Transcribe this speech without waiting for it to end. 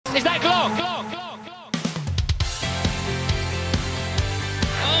Is that Glock?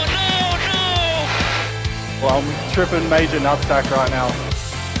 Oh no! Well, I'm tripping major nutsack right now.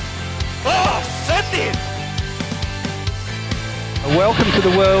 Oh, send it! Welcome to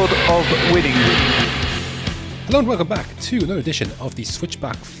the world of winning. Hello and welcome back to another edition of the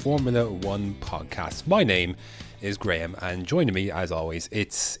Switchback Formula One podcast. My name is Graham, and joining me, as always,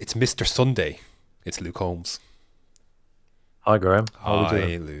 it's Mr. Sunday. It's Luke Holmes. Hi, Graham. How are we Hi,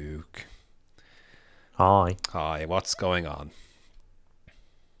 doing? Luke. Hi. Hi. What's going on?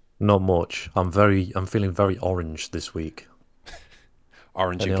 Not much. I'm feeling very orange this week.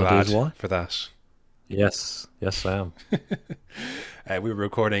 Orange Any and ideas glad why? for that. Yes, I am. We were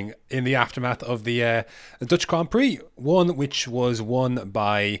recording in the aftermath of the Dutch Grand Prix, one which was won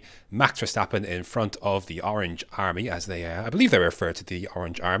by Max Verstappen in front of the Orange Army, as they, I believe they refer to the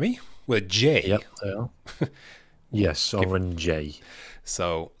Orange Army with a J. Yep, they are. Yes, Oranje.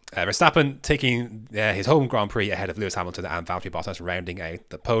 So Verstappen taking his home Grand Prix ahead of Lewis Hamilton and Valtteri Bottas, rounding out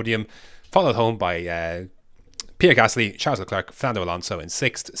the podium, followed home by Pierre Gasly, Charles Leclerc, Fernando Alonso in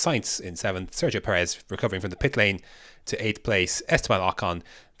 6th, Sainz in 7th, Sergio Perez recovering from the pit lane to 8th place, Esteban Ocon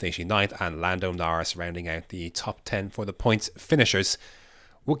finishing 9th, and Lando Norris rounding out the top 10 for the points finishers.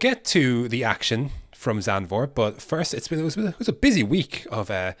 We'll get to the action from Zandvoort, but first it was a busy week of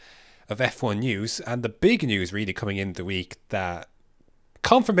F1 news, and the big news really coming in the week, that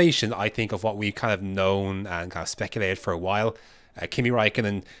confirmation, I think, of what we've kind of known and kind of speculated for a while. Kimi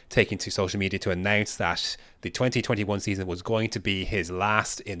Raikkonen taking to social media to announce that the 2021 season was going to be his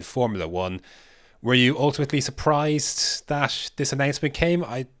last in Formula One. Were you ultimately surprised that this announcement came?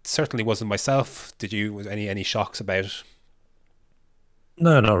 I certainly wasn't myself. Did you? Was any shocks about it?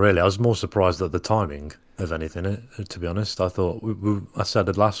 No, not really. I was more surprised at the timing of anything, to be honest. I thought, I said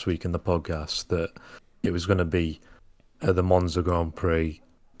it last week in the podcast, that it was going to be at the Monza Grand Prix.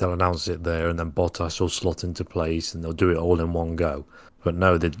 They'll announce it there, and then Bottas will slot into place, and they'll do it all in one go. But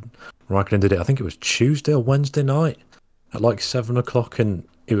no, Raikkonen did it, I think it was Tuesday or Wednesday night, at like 7 o'clock, and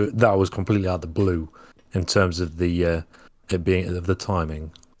that was completely out of the blue in terms of the it being of the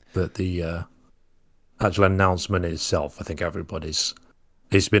timing. But the actual announcement itself, I think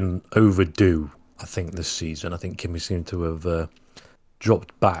it's been overdue, I think, this season. I think Kimi seemed to have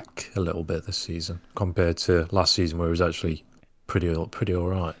dropped back a little bit this season compared to last season, where he was actually pretty all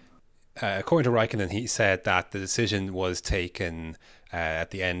right. According to Raikkonen, he said that the decision was taken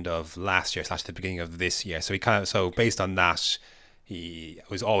at the end of last year / the beginning of this year. So based on that, he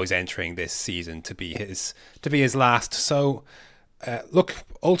was always entering this season to be his last. So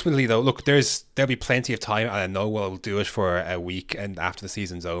ultimately though, there'll be plenty of time, and I know we'll do it for a week, and after the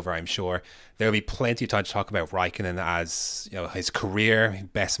season's over, I'm sure there'll be plenty of time to talk about Raikkonen, as you know, his career,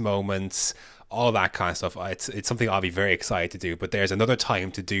 best moments, all that kind of stuff. It's something I'll be very excited to do, but there's another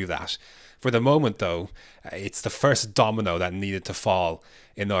time to do that. For the moment though, it's the first domino that needed to fall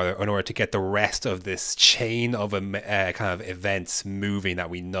in order to get the rest of this chain of kind of events moving that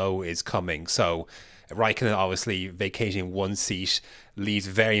we know is coming. So Raikkonen obviously vacating one seat leaves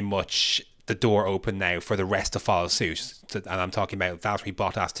very much the door open now for the rest to follow suit. And I'm talking about Valtteri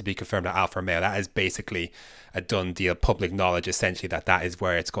Bottas to be confirmed at Alfa Romeo. That is basically a done deal, public knowledge essentially, that is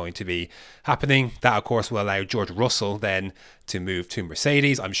where it's going to be happening. That of course will allow George Russell then to move to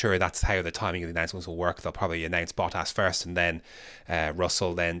Mercedes. I'm sure that's how the timing of the announcements will work. They'll probably announce Bottas first, and then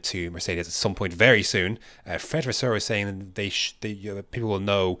Russell then to Mercedes at some point very soon. Fred Vasseur was saying people will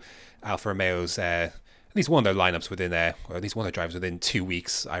know Alfa Romeo's at least one of their lineups within, or at least one of their drivers within 2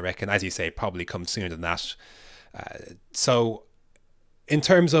 weeks, I reckon. As you say, probably come sooner than that. So in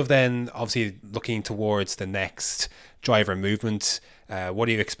terms of then obviously looking towards the next driver movement, what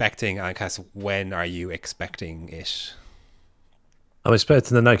are you expecting, and when are you expecting it? I'm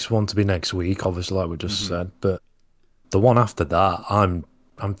expecting the next one to be next week, obviously, like we just said. But the one after that, I'm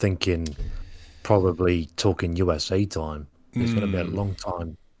thinking probably talking USA time. It's going to be a long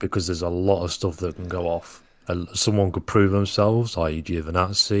time, because there's a lot of stuff that can go off. Someone could prove themselves, i.e.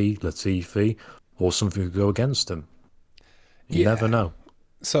 Giovinazzi, Latifi, or something could go against them. You never know.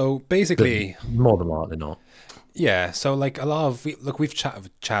 So basically, but more than likely not. Yeah. So like we've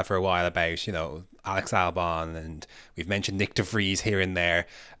chatted for a while about, Alex Albon, and we've mentioned Nyck de Vries here and there,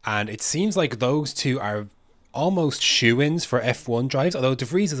 and it seems like those two are almost shoo-ins for F1 drives, although De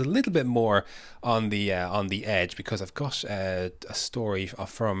Vries is a little bit more on the edge, because I've got a story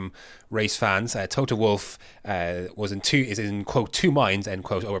from race fans. Toto Wolff is in quote 2 minds end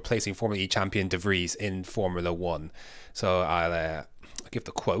quote over placing Formula E champion De Vries in Formula One. So I'll give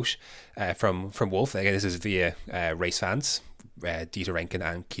the quote from Wolff. Again, this is via race fans. Dieter Renken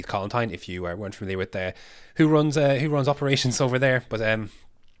and Keith Collentine, if you weren't familiar with who runs operations over there, but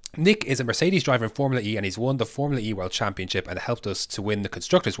Nyck is a Mercedes driver in Formula E, and he's won the Formula E World Championship and helped us to win the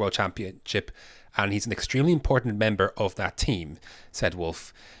Constructors World Championship, and he's an extremely important member of that team, said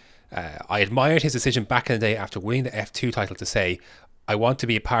Wolff. I admired his decision back in the day after winning the F2 title to say, I want to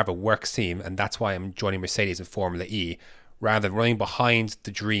be a part of a works team, and that's why I'm joining Mercedes in Formula E, rather than running behind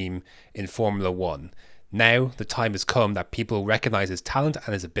the dream in Formula 1. Now the time has come that people recognise his talent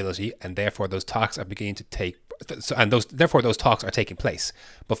and his ability, and therefore those talks are beginning to take, and therefore those talks are taking place.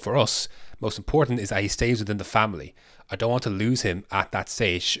 But for us, most important is that he stays within the family. I don't want to lose him at that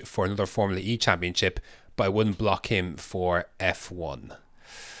stage for another Formula E championship, but I wouldn't block him for F1.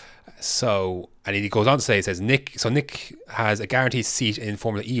 So, and he goes on to say, he says, Nyck has a guaranteed seat in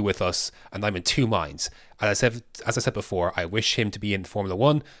Formula E with us, and I'm in two minds. As I said before, I wish him to be in Formula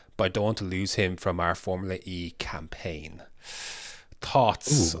 1, but I don't want to lose him from our Formula E campaign.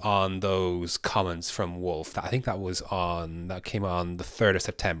 Thoughts on those comments from Wolff? I think that came on the 3rd of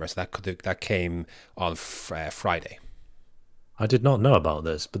September, so that came on Friday. I did not know about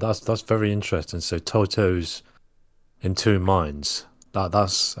this, but that's very interesting. So Toto's in two minds.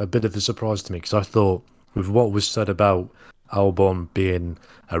 That's a bit of a surprise to me, because I thought with what was said about Albon being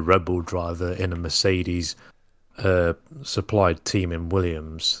a Red Bull driver in a Mercedes supplied team in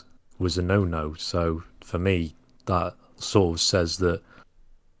Williams was a no-no. So for me, that sort of says that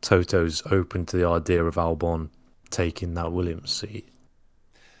Toto's open to the idea of Albon taking that Williams seat.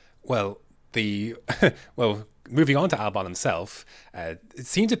 Well, moving on to Albon himself, it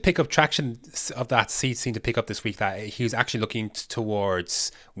seemed to pick up traction of that seat, seemed to pick up this week that he was actually looking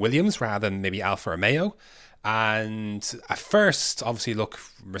towards Williams rather than maybe Alfa Romeo. And at first, obviously, look,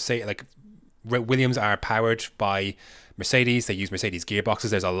 Williams are powered by Mercedes. They use Mercedes gearboxes.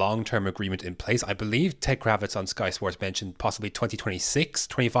 There's a long-term agreement in place. I believe Ted Kravitz on Sky Sports mentioned possibly 25,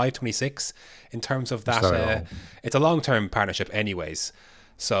 26 in terms of that. It's a long-term partnership anyways.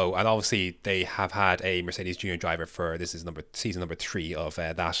 So, and obviously they have had a Mercedes junior driver for, this is season number 3 of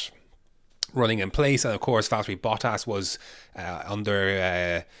that running in place. And of course, Valtteri Bottas was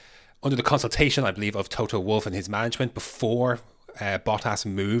under the consultation, I believe, of Toto Wolff and his management before Bottas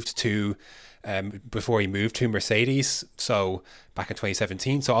moved to Mercedes. So back in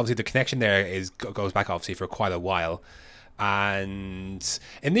 2017. So obviously the connection there goes back obviously for quite a while. And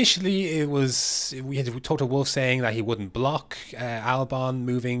initially we had Toto Wolff saying that he wouldn't block Albon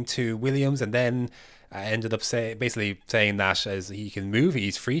moving to Williams, and then ended up basically saying that as he can move,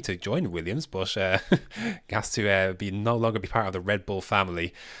 he's free to join Williams, but he has to no longer be part of the Red Bull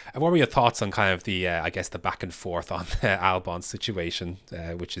family. What were your thoughts on kind of the the back and forth on Albon's situation,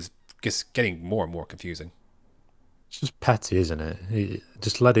 which is just getting more and more confusing? It's just petty, isn't it?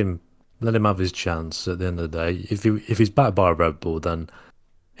 Just let him have his chance at the end of the day. If he's backed by a Red Bull, then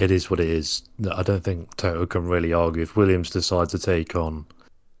it is what it is. I don't think Toto can really argue. If Williams decides to take on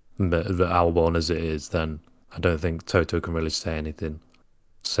the Albon as it is, then I don't think Toto can really say anything,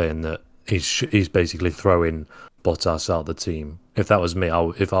 saying that he's basically throwing Bottas out the team. If that was me,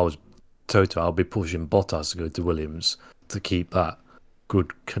 if I was Toto, I'd be pushing Bottas to go to Williams to keep that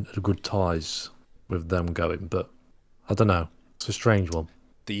good ties with them going. But I don't know. It's a strange one.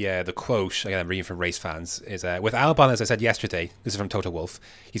 The quote, again, I'm reading from Race Fans, is with Albon, as I said yesterday, this is from Toto Wolff,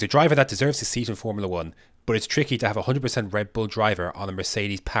 he's a driver that deserves his seat in Formula 1, but it's tricky to have a 100% Red Bull driver on a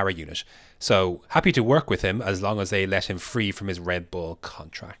Mercedes power unit. So happy to work with him as long as they let him free from his Red Bull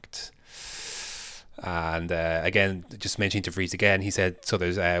contract. And again, just mentioning De Vries again, he said, so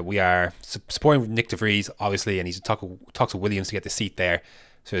there's we are supporting Nyck De Vries, obviously, and he's talk to Williams to get the seat there.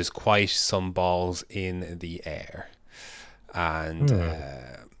 So there's quite some balls in the air. And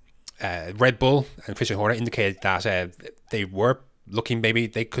Red Bull and Christian Horner indicated that they were looking, maybe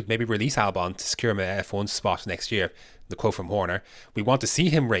they could release Albon to secure him an F1 spot next year. The quote from Horner: "We want to see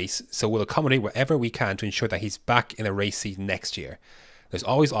him race, so we'll accommodate wherever we can to ensure that he's back in a race seat next year. There's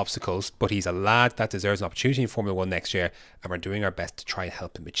always obstacles, but he's a lad that deserves an opportunity in Formula 1 next year, and we're doing our best to try and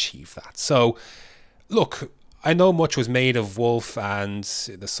help him achieve that." So, look, I know much was made of Wolff and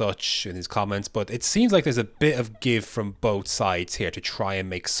the such in his comments, but it seems like there's a bit of give from both sides here to try and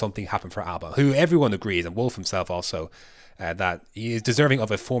make something happen for Albon, who everyone agrees, and Wolff himself also, that he is deserving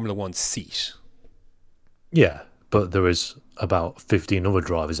of a Formula 1 seat. Yeah, but there is about 15 other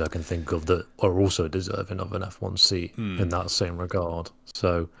drivers I can think of that are also deserving of an F1 seat in that same regard.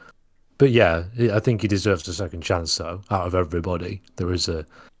 So, but yeah, I think he deserves a second chance, though, out of everybody. There is a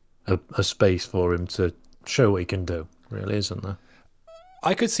space for him to show what he can do, really, isn't there?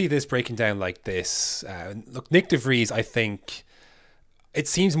 I could see this breaking down like this. Look, Nyck De Vries, I think it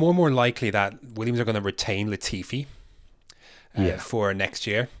seems more and more likely that Williams are going to retain Latifi for next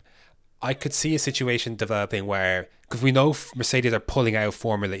year. I could see a situation developing where because we know Mercedes are pulling out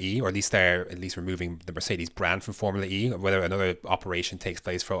Formula E, or at least they're removing the Mercedes brand from Formula E. Whether another operation takes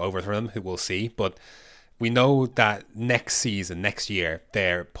place over them, who we'll see. But we know that next year,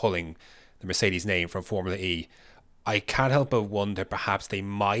 they're pulling the Mercedes name from Formula E. I can't help but wonder perhaps they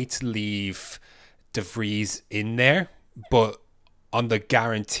might leave De Vries in there, but on the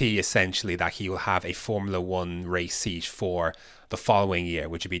guarantee essentially that he will have a Formula One race seat for the following year,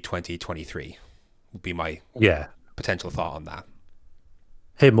 which would be 2023, would be my potential thought on that.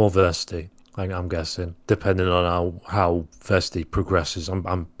 Him or Versti, I'm guessing, depending on how Versti progresses.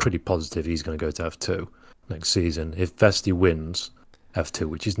 I'm pretty positive he's going to go to F2 next season. If Versti wins F2,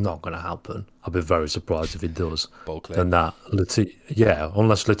 which is not going to happen, I'll be very surprised if he does. Then that,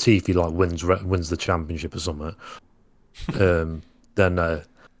 unless Latifi wins the championship or something, then I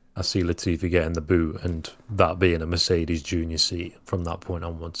see Latifi getting the boot, and that being a Mercedes junior seat from that point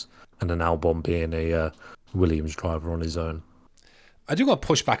onwards, and then Albon being a Williams driver on his own. I do want to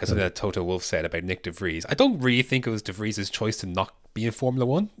push back on something that Toto Wolff said about Nyck De Vries. I don't really think it was De Vries' choice to not be in Formula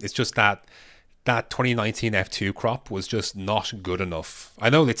One. It's just that 2019 F2 crop was just not good enough. I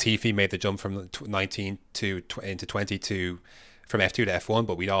know Latifi made the jump from 19 into 22 from F2 to F1,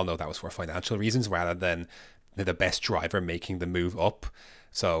 but we all know that was for financial reasons rather than the best driver making the move up.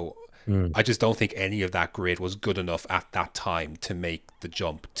 So I just don't think any of that grid was good enough at that time to make the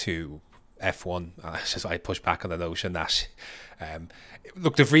jump to F1. I push back on the notion that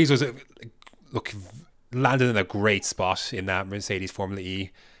De Vries landed in a great spot in that Mercedes Formula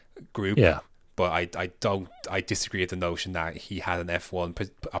E group. Yeah. But I disagree with the notion that he had an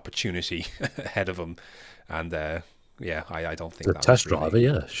F1 opportunity ahead of him. And I don't think the that test was really... driver,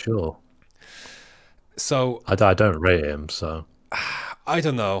 yeah, sure. So I don't rate him, so I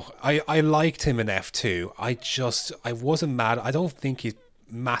don't know. I liked him in F2. I wasn't mad. I don't think he's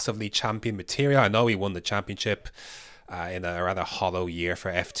massively champion material. I know he won the championship in a rather hollow year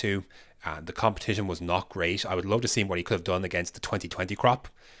for F2, and the competition was not great. I would love to see what he could have done against the 2020 crop.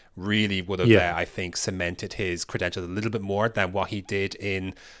 Really would have, I think, cemented his credentials a little bit more than what he did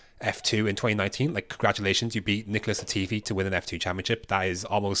in F2 in 2019. Like, congratulations, you beat Nicholas Latifi to win an F2 championship. That is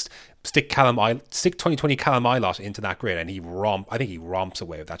almost stick 2020 Callum Ilott into that grid, and I think he romps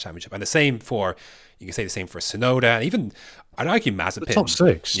away with that championship. And you can say the same for Tsunoda, and even I'd argue Mazepin. The top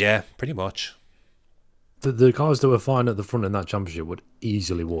six, yeah, pretty much. The guys that were fine at the front in that championship would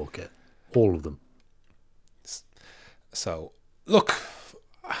easily walk it, all of them. So look,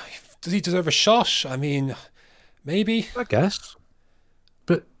 does he deserve a shot? I mean, maybe, I guess.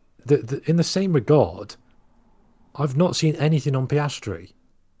 But in the same regard, I've not seen anything on Piastri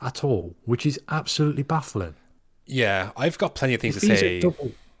at all, which is absolutely baffling. Yeah, I've got plenty of things to say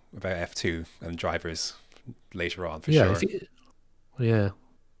about F2 and drivers later on, for sure.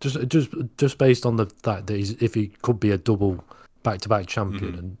 Just based on the fact that if he could be a double back-to-back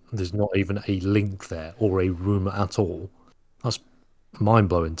champion and there's not even a link there or a rumour at all, that's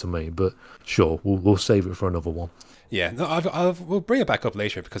mind-blowing to me. But sure, we'll save it for another one. Yeah, no, we'll bring it back up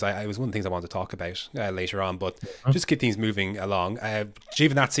later because it was one of the things I wanted to talk about later on. But just keep things moving along.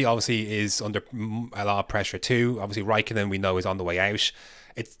 Giovinazzi obviously is under a lot of pressure too. Obviously, Raikkonen we know is on the way out.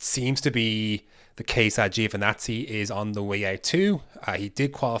 It seems to be the case that Giovinazzi is on the way out too. He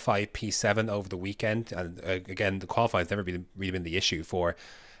did qualify P7 over the weekend, and again, the qualifying has never really been the issue for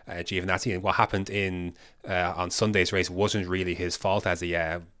Giovinazzi, and what happened on Sunday's race wasn't really his fault, as he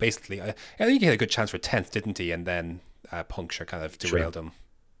basically I think he had a good chance for 10th, didn't he? And then puncture kind of derailed him.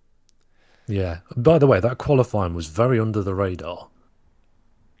 Yeah. By the way, that qualifying was very under the radar.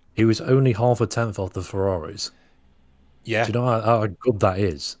 He was only half a tenth off the Ferraris. Yeah. Do you know how good that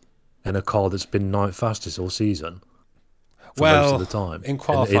is in a car that's been ninth fastest all season? Most of the time in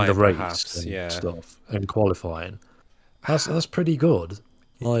qualifying, in the race perhaps, and stuff, and qualifying, that's pretty good.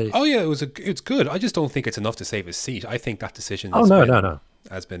 It's good. I just don't think it's enough to save his seat. I think that decision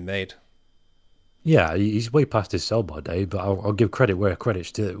has been made. Yeah, he's way past his sell-by day, but I'll give credit where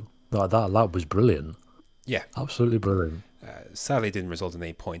credit's due. Like that was brilliant. Yeah, absolutely brilliant. Sadly, it didn't result in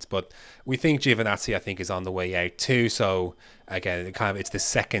any points, but we think Giovinazzi, I think, is on the way out too. So again, it's the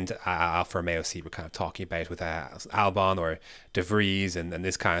second Alfa Romeo seat we're kind of talking about with Albon or De Vries and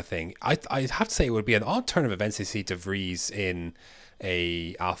this kind of thing. I'd have to say it would be an odd turn of events to see De Vries in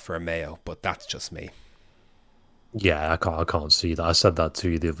a Alfa Romeo, but that's just me. Yeah, I can't see that. I said that to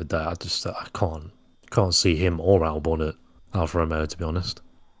you the other day. I can't see him or Albon at Alfa Romeo, to be honest.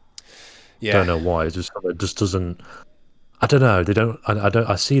 Yeah, don't know why. It just doesn't. I don't know. They don't.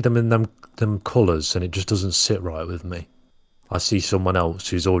 I see them in them colours, and it just doesn't sit right with me. I see someone else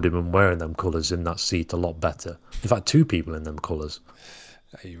who's already been wearing them colours in that seat a lot better. In fact, two people in them colours.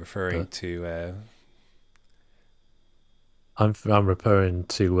 Are you referring to I'm referring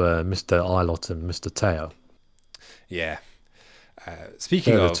to Mr. Ilott and Mr. Teo. Yeah.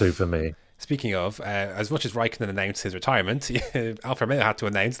 Speaking They're of the two for me. Speaking of, as much as Raikkonen announced his retirement, Alfa Romeo had to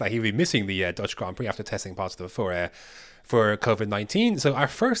announce that he'll be missing the Dutch Grand Prix after testing positive for COVID-19. So our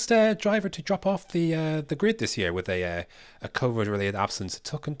first driver to drop off the grid this year with a COVID-related absence. It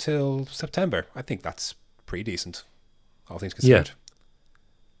took until September. I think that's pretty decent, all things considered.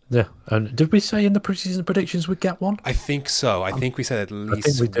 Yeah. And did we say in the preseason predictions we'd get one? I think so. I think we said at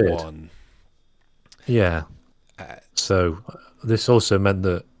least one. Yeah. So this also meant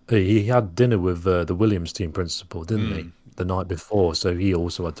that he had dinner with the Williams team principal, didn't he, the night before? So he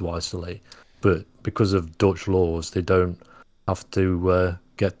also had to isolate. But because of Dutch laws, they don't have to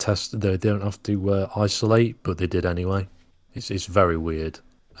get tested. They don't have to isolate, but they did anyway. It's very weird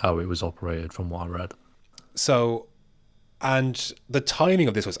how it was operated from what I read. So, and the timing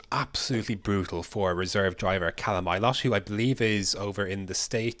of this was absolutely brutal for reserve driver Callum Ilott, who I believe is over in the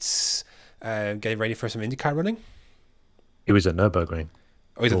States getting ready for some IndyCar running. He was at Nürburgring.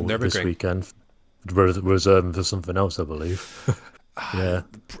 Oh, he's at Nürburgring this weekend, reserving for something else, I believe. Yeah,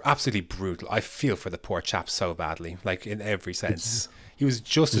 absolutely brutal. I feel for the poor chap so badly, like in every sense. He was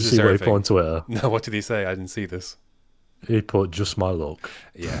just as deserving. See what he put on Twitter? No, what did he say? I didn't see this. He put "just my luck."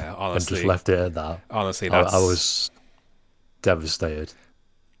 Yeah, honestly, and just left it at that. Honestly, I was devastated.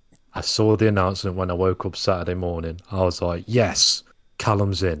 I saw the announcement when I woke up Saturday morning. I was like, "Yes,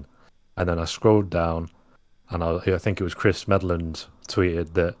 Callum's in," and then I scrolled down. And I think it was Chris Medland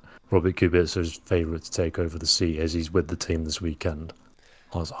tweeted that Robert Kubica's favourite to take over the seat as he's with the team this weekend.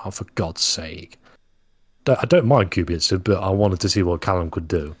 I was like, oh, for God's sake. I don't mind Kubica, but I wanted to see what Callum could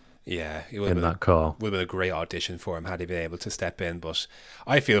do. Yeah, in that car. Would have been a great audition for him had he been able to step in. But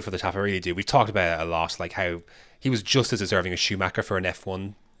I feel for the chap, I really do. We've talked about it a lot, like how he was just as deserving as Schumacher for an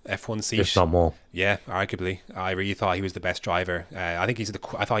F1 seat. If not more. Yeah, arguably. I really thought he was the best driver. I thought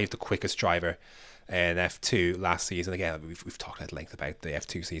he was the quickest driver in F2 last season. Again, we've talked at length about the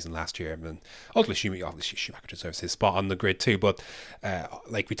F2 season last year, and ultimately Schumacher deserves his spot on the grid too. But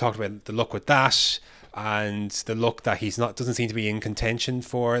like we talked about the luck with that, and the luck that doesn't seem to be in contention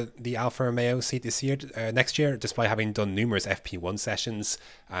for the Alfa Romeo seat this year, next year, despite having done numerous FP1 sessions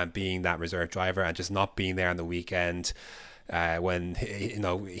and being that reserve driver and just not being there on the weekend when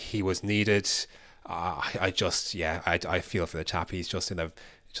he was needed. I feel for the chap. He's just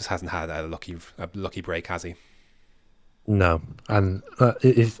just hasn't had a lucky break, has he? No, and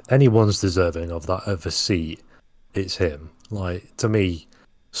if anyone's deserving of a seat, it's him. Like, to me,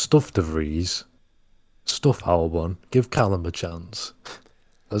 stuff De Vries, stuff Albon, give Callum a chance.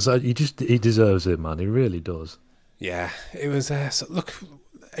 He deserves it, man. He really does. Yeah, it was. So look,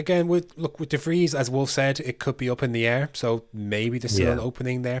 again with De Vries, as Wolf said, it could be up in the air. So maybe there's still an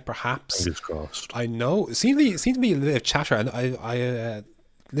opening there, perhaps. Fingers crossed. I know. It seemed to be a little bit of chatter, and I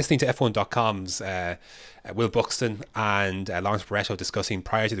listening to F1.com's Will Buxton and Lawrence Barretto discussing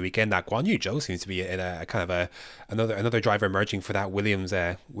prior to the weekend that Guan Yu Zhou seems to be in a kind of another driver emerging for that Williams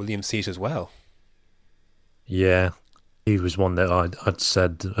seat as well. Yeah, he was one that I'd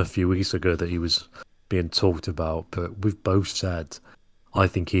said a few weeks ago that he was being talked about, but we've both said I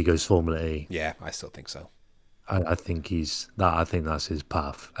think he goes Formula E. Yeah, I still think so. I think I think that's his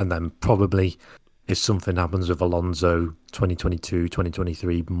path, and then probably if something happens with Alonso 2022,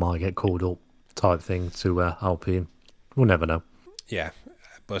 2023 might get called up type thing to Alpine. We'll never know. Yeah,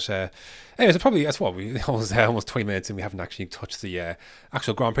 but anyways, that's what we almost 20 minutes and we haven't actually touched the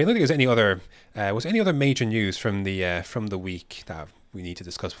actual Grand Prix. I don't think there's any other major news from the week that we need to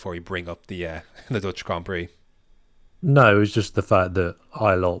discuss before we bring up the Dutch Grand Prix. No, it was just the fact that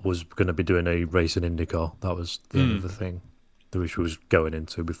Ilott was going to be doing a race in IndyCar. That was the other thing which was going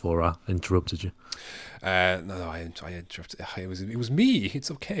into before I interrupted you. No, I interrupted. It was me.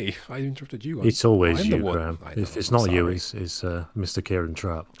 It's okay. I interrupted you. It's always you, Graham. If it's not you, it's Mr. Kieran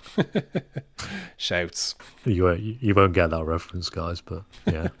Trapp. Shouts. You won't get that reference, guys, but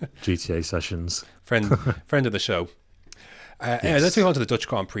yeah, GTA sessions. Friend of the show. Yes. Anyway, let's move on to the Dutch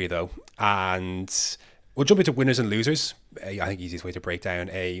Grand Prix, though. And we'll jump into winners and losers. I think the easiest way to break down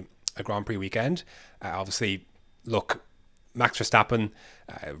a Grand Prix weekend. Obviously, look, Max Verstappen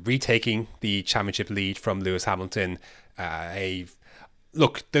retaking the championship lead from Lewis Hamilton.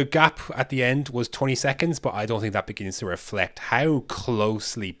 Look, the gap at the end was 20 seconds, but I don't think that begins to reflect how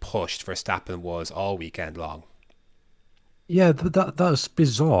closely pushed Verstappen was all weekend long. Yeah, that's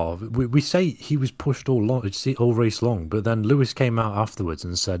bizarre. We say he was pushed all race long, but then Lewis came out afterwards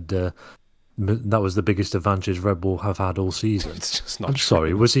and said that was the biggest advantage Red Bull have had all season. It's just not I'm true.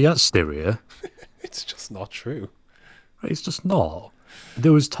 sorry, was he at Styria? It's just not true. It's just not.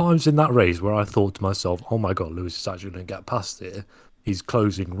 There was times in that race where I thought to myself, "Oh my God, Lewis is actually going to get past it. He's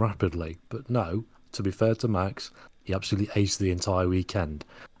closing rapidly." But no, to be fair to Max, he absolutely aced the entire weekend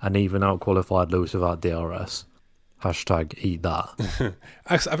and even out-qualified Lewis without DRS. Hashtag eat that.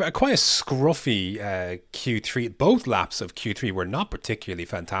 Quite a scruffy Q3. Both laps of Q3 were not particularly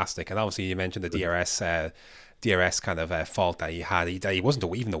fantastic, and obviously you mentioned the DRS kind of fault that he had. That he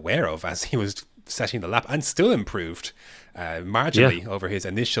wasn't even aware of as he was setting the lap, and still improved marginally over his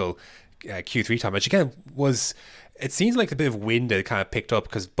initial Q3 time, which again was. It seems like a bit of wind that kind of picked up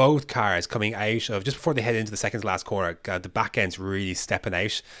because both cars coming out of just before they head into the second to last corner, the back end's really stepping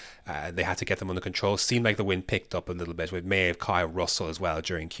out. They had to get them under control. Seemed like the wind picked up a little bit with May of Kyle Russell as well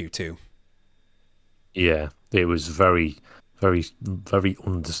during Q2. Yeah, it was very, very, very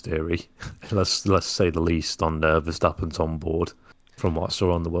understeery. let's say the least on Verstappen's on board from what I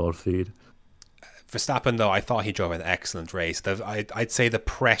saw on the world feed. Verstappen, though, I thought he drove an excellent race. I'd say the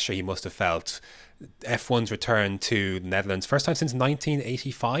pressure he must have felt. F1's return to the Netherlands, first time since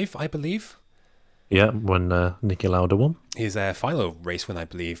 1985, I believe. Yeah, when Niki Lauda won. His final race win, I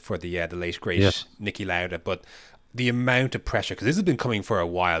believe, for the late great Niki Lauda. But the amount of pressure, because this has been coming for a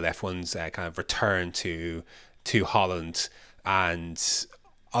while, F1's kind of return to Holland. And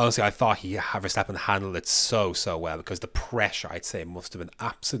honestly, I thought Verstappen handled it so well, because the pressure, I'd say, must have been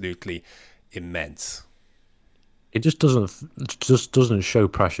absolutely immense. It just doesn't show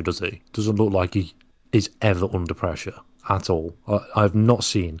pressure, does it? Doesn't look like he is ever under pressure at all. I've not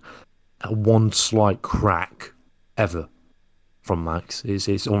seen one slight crack ever from Max.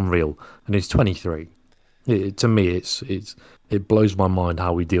 It's unreal, and he's 23. To me, it blows my mind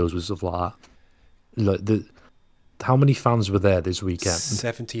how he deals with stuff like that. Like how many fans were there this weekend?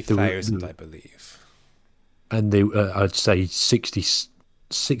 70,000, I believe. And I'd say 60,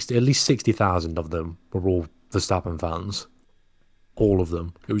 at least 60,000 of them were all Verstappen fans. All of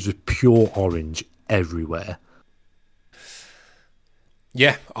them. It was just pure orange everywhere.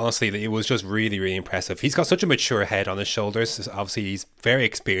 Yeah, honestly, it was just really, really impressive. He's got such a mature head on his shoulders. Obviously, he's very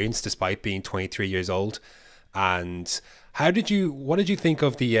experienced despite being 23 years old. And what did you think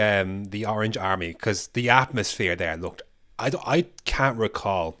of the Orange Army? Because the atmosphere there looked, I can't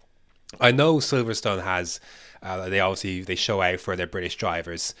recall. I know Silverstone has, they show out for their British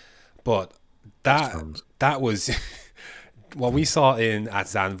drivers, but that was what we saw at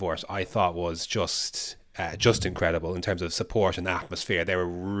Zandvoort. I thought was just incredible in terms of support and atmosphere. They were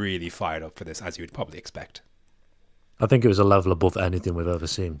really fired up for this, as you would probably expect. I think it was a level above anything we've ever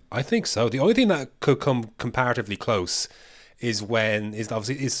seen. I think so. The only thing that could come comparatively close would be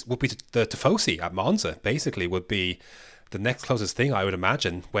the Tifosi at Monza. Basically, would be the next closest thing, I would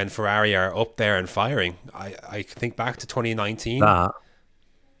imagine, when Ferrari are up there and firing. I think back to 2019.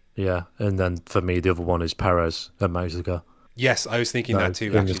 Yeah, and then for me, the other one is Perez at Mexico. Yes, I was thinking that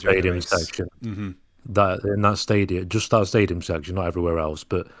too. In the stadium section. Mm-hmm. In that stadium, just that stadium section, not everywhere else,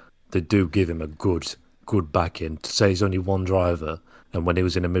 but they do give him a good backing. To say he's only one driver, and when he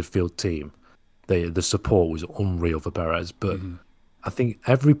was in a midfield team, the support was unreal for Perez. But I think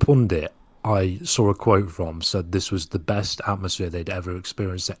every pundit I saw a quote from said this was the best atmosphere they'd ever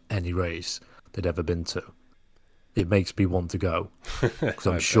experienced at any race they'd ever been to. It makes me want to go, because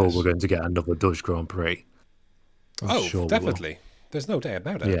I'm sure we're going to get another Dutch Grand Prix. Sure definitely. There's no doubt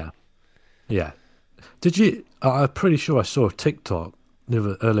about it. Yeah. Did you? I'm pretty sure I saw a TikTok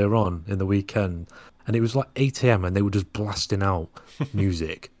earlier on in the weekend, and it was like 8 a.m. and they were just blasting out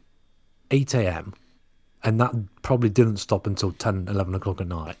music. 8 a.m. And that probably didn't stop until 10, 11 o'clock at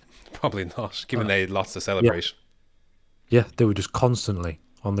night. Probably not, given they had lots to celebrate. Yeah, they were just constantly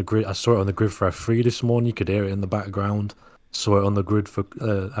on the grid. I saw it on the grid for F3 this morning. You could hear it in the background. Saw it on the grid for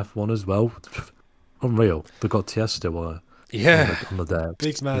F1 as well. Unreal. They got Tiesto on the decks.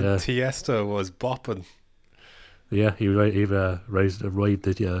 Big man Tiesto was bopping. Yeah, he waved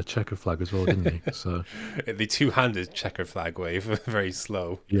the checker flag as well, didn't he? So the two-handed checker flag wave, very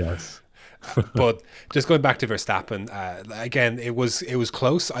slow. Yes. But just going back to Verstappen, again, it was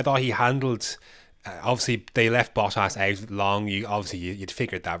close. I thought he handled. Obviously, they left Bottas out long. You'd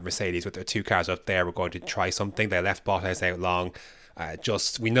figured that Mercedes, with their two cars up there, were going to try something. They left Bottas out long.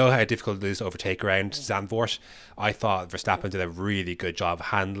 We know how difficult it is to overtake around Zandvoort. I thought Verstappen did a really good job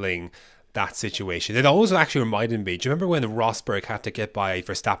handling that situation. It also actually reminded me, do you remember when Rosberg had to get by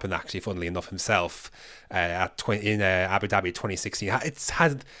Verstappen, actually, funnily enough, himself in Abu Dhabi 2016? It's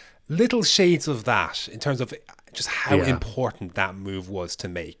had little shades of that in terms of just how important that move was to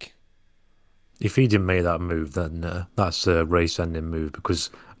make. If he didn't make that move, then that's a race-ending move,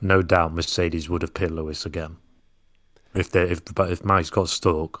 because no doubt Mercedes would have pit Lewis again. If Max got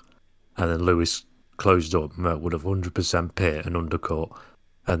stuck and then Lewis closed up, Mert would have 100% pit and undercut,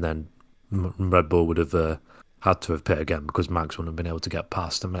 and then Red Bull would have had to have pit again because Max wouldn't have been able to get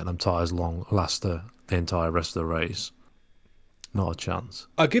past and make them tyres last the entire rest of the race. Not a chance.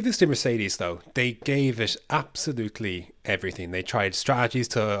 I'll give this to Mercedes, though. They gave it absolutely everything. They tried strategies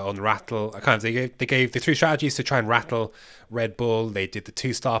to unrattle. They threw strategies to try and rattle Red Bull. They did the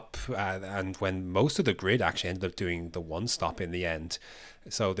two-stop, and when most of the grid actually ended up doing the one-stop in the end.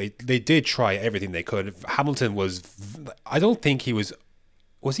 So they did try everything they could. Hamilton was... I don't think he was...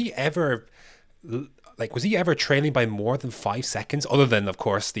 Was he ever trailing by more than 5 seconds? Other than, of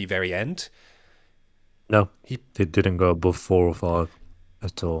course, the very end. No, he didn't go above 4 or 5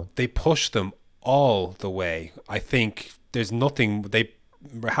 at all. They pushed them all the way. I think there's nothing.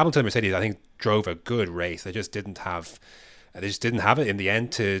 Hamilton and Mercedes, I think, drove a good race. They just didn't have it in the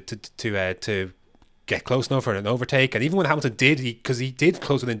end to get close enough for an overtake. And even when Hamilton did, because he did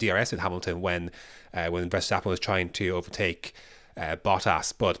close within DRS with Hamilton when Verstappen was trying to overtake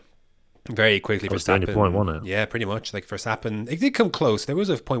Bottas, but very quickly that was the only point, wasn't it? Yeah, pretty much. Like Verstappen, it did come close. There was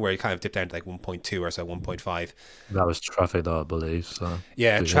a point where he kind of dipped down to like 1.2 or so, 1.5. That was traffic, though, I believe. So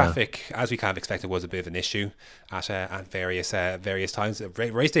yeah, traffic, as we kind of expected, was a bit of an issue at various times.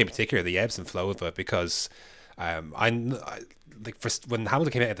 Race day in particular, the ebbs and flow of it, because when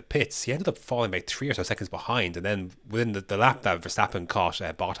Hamilton came out of the pits, he ended up falling by 3 or so seconds behind, and then within the lap that Verstappen caught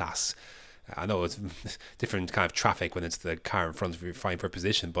Bottas. I know it's different kind of traffic when it's the car in front of you fighting for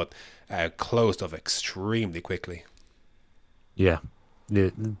position, but closed off extremely quickly. Yeah.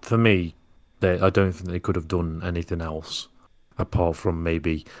 For me, I don't think they could have done anything else apart from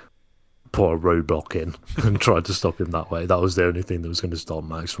maybe put a roadblock in and try to stop him that way. That was the only thing that was going to stop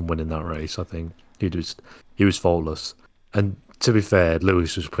Max from winning that race. I think he was faultless, and to be fair,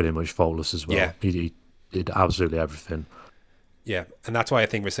 Lewis was pretty much faultless as well. Yeah. He did absolutely everything. Yeah, and that's why I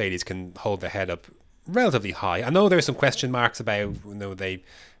think Mercedes can hold their head up relatively high. I know there's some question marks about, they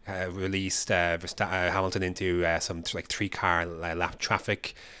released Hamilton into some like 3-car lap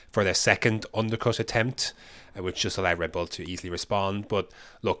traffic for their second undercut attempt, which just allowed Red Bull to easily respond. But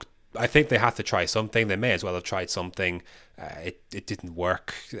look, I think they have to try something. They may as well have tried something. It didn't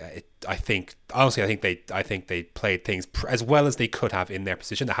work. I think they played things as well as they could have in their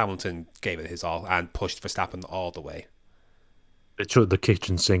position. Hamilton gave it his all and pushed Verstappen all the way. They took the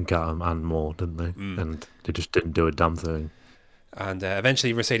kitchen sink at him and more, didn't they? And they just didn't do a damn thing. And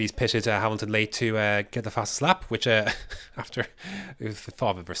eventually Mercedes pitted Hamilton late to get the fastest lap, which after the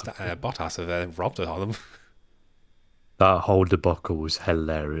thought of Bottas have robbed it on him. That whole debacle was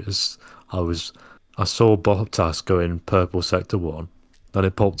hilarious. I saw Bottas go in purple sector 1, then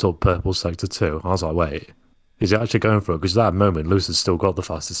it popped up purple sector 2. I was like, wait, is he actually going for it? Because at that moment, Lewis had still got the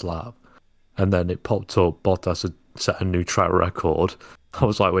fastest lap. And then it popped up, Bottas had set a new track record. I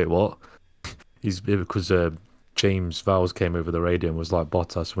was like, wait, what? Because James Vowles came over the radio and was like,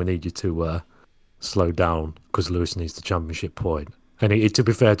 Bottas, we need you to slow down because Lewis needs the championship point. And to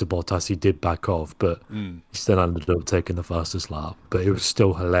be fair to Bottas, he did back off, but he still ended up taking the fastest lap. But it was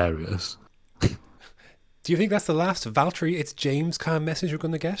still hilarious. Do you think that's the last Valtteri, it's James kind of message we're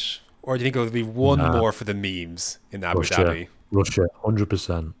going to get? Or do you think there'll be one more for the memes in Abu Dhabi? Russia,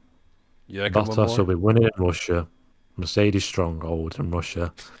 100%. Bottas will be winning in Russia, Mercedes stronghold in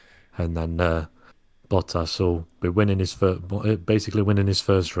Russia, and then Bottas will be winning basically winning his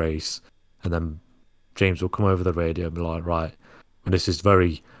first race, and then James will come over the radio and be like, right, and this is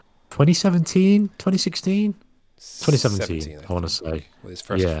 2017, 2016? 2017, I want to say. With his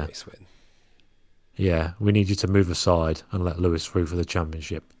first race win. Yeah, we need you to move aside and let Lewis through for the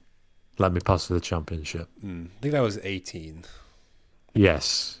championship. Let me pass for the championship. I think that was 18.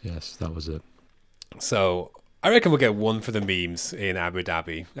 Yes, that was it. So I reckon we'll get one for the memes in Abu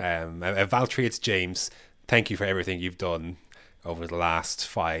Dhabi. Valtteri, it's James. Thank you for everything you've done over the last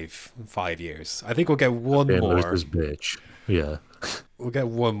five years. I think we'll get one more. This bitch. Yeah. We'll get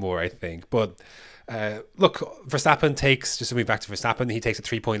one more, I think. But look, Verstappen just to move back to Verstappen, he takes a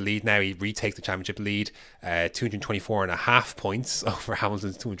 3-point lead now. He retakes the championship lead, 224.5 points over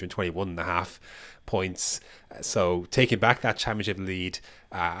Hamilton's 221.5 points. So taking back that championship lead,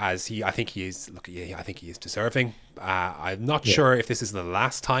 I think he is deserving. I'm not sure if this is the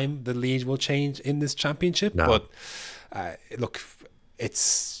last time the lead will change in this championship, but look,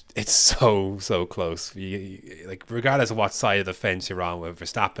 it's so close. Like regardless of what side of the fence you're on with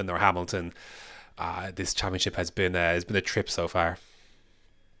Verstappen or Hamilton, this championship has been a trip so far.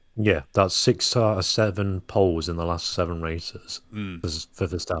 Yeah, that's 6 out of 7 poles in the last 7 races for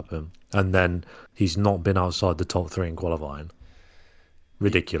Verstappen. And then he's not been outside the top 3 in qualifying.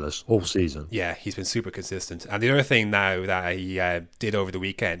 ridiculous all season. Yeah, he's been super consistent. And the other thing now that he did over the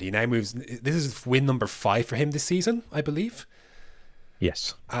weekend, he now moves. This is win number 5 for him this season, I believe.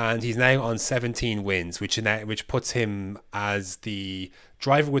 Yes. And he's now on 17 wins, which puts him as the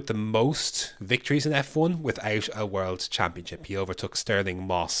driver with the most victories in F1 without a world championship. He overtook Sterling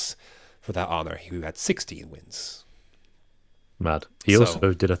Moss for that honour, who had 16 wins. Mad. He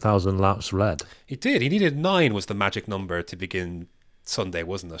also did 1,000 laps red. He did. He needed 9 was the magic number to begin Sunday,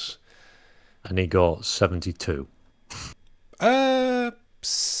 wasn't it? And he got 72.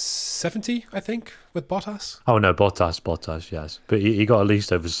 70, I think, with Bottas. Oh no, Bottas, yes. But he got at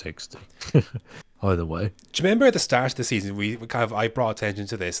least over 60. Either way. Do you remember at the start of the season, I brought attention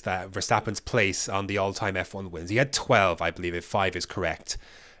to this, that Verstappen's place on the all-time F1 wins. He had 12, I believe, if 5 is correct.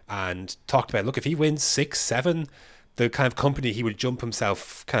 And talked about, look, if he wins 6, 7, the kind of company he would jump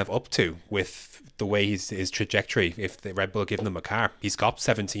himself kind of up to with the way his trajectory, if the Red Bull had given him a car. He's got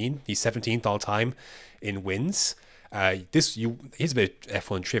 17. He's 17th all-time in wins. Here's a bit of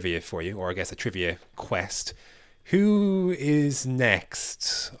F1 trivia for you, or I guess a trivia quest. Who is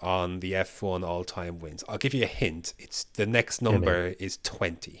next on the F1 all-time wins? I'll give you a hint. It's the next number is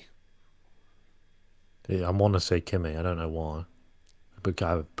 20. Yeah, I want to say Kimi. I don't know why. But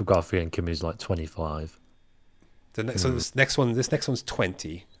got a feeling Kimi's like 25. So this next one's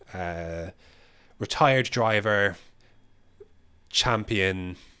 20. Retired driver,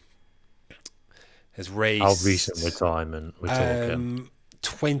 champion, has raced. How recent retirement we're talking?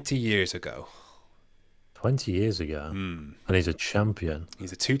 20 years ago. 20 years ago? And he's a champion.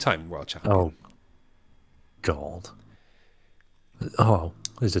 He's a 2-time world champion. Oh, God. Oh,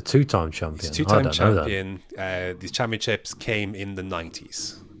 he's a 2-time champion. He's a 2-time champion. These championships came in the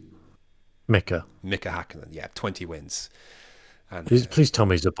 90s. Mika Hakkinen, yeah, 20 wins. And please tell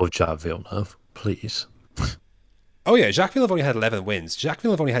me he's above Jacques Villeneuve, please. Oh yeah, Jacques Villeneuve only had 11 wins. Jacques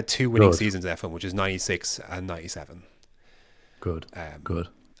Villeneuve only had 2 winning seasons in F1, which is 96 and 97. Good.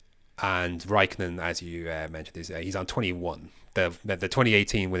 And Raikkonen, as you mentioned, he's on 21. The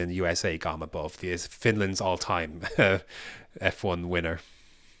 2018 win in the USA got him above. He is Finland's all-time F1 winner.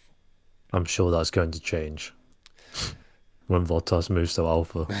 I'm sure that's going to change when Bottas moves to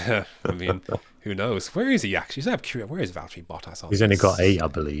Alpha. I mean, who knows? Where is he actually? Where is Valtteri Bottas on He's only got 8, I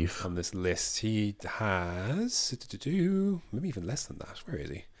believe. On this list. He has maybe even less than that. Where is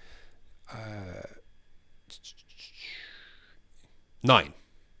he? 9.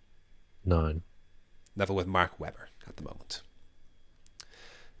 Level with Mark Webber at the moment.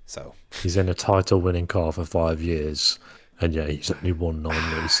 So he's in a title-winning car for 5 years, and yeah, he's only won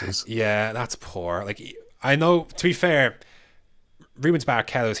 9 races. Yeah, that's poor. Like, I know, to be fair, Rubens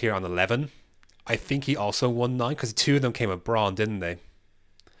Barrichello's here on 11. I think he also won 9 because 2 of them came with Braun, didn't they?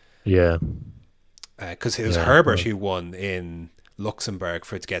 Yeah. Because it was Herbert who won in Luxembourg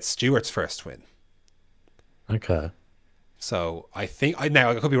to get Stewart's first win. Okay. So I think I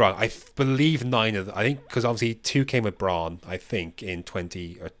could be wrong. I believe 9 of them. I think because obviously 2 came with Braun. I think in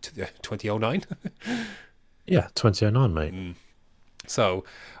 2009. Yeah, 2009, mate. So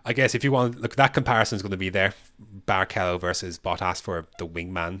I guess if you want, look, that comparison is going to be there. Barrichello versus Bottas for the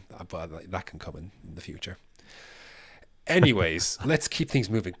wingman, but that can come in the future. Anyways, let's keep things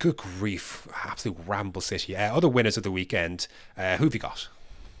moving. Good grief, absolute ramble city. Other winners of the weekend. Who have you got?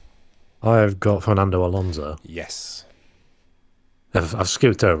 I've got Fernando Alonso. Yes. I've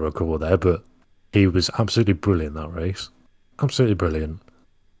skipped over a couple there, but he was absolutely brilliant that race. Absolutely brilliant.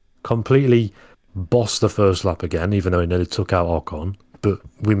 Completely bossed the first lap again, even though he nearly took out Ocon. But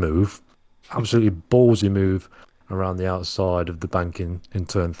we move. Absolutely ballsy move around the outside of the bank in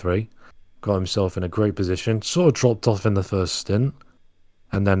turn 3. Got himself in a great position. Sort of dropped off in the first stint.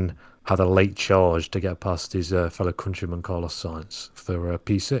 And then had a late charge to get past his fellow countryman Carlos Sainz for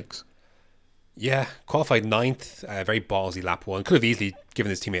P6. Yeah, qualified 9th, very ballsy lap 1. Could have easily given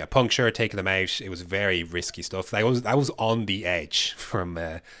his teammate a puncture, taken them out. It was very risky stuff. That was on the edge from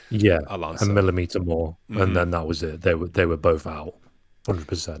Alonso. A millimetre more, and then that was it. They were both out,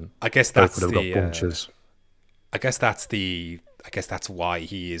 100%. I guess that's both would have got punctures. I guess that's why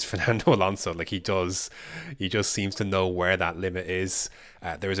he is Fernando Alonso. Like he just seems to know where that limit is.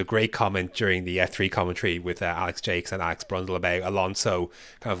 There was a great comment during the F3 commentary with Alex Jakes and Alex Brundle about Alonso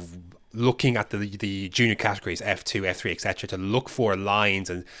kind of looking at the junior categories, F2, F3, etc., to look for lines,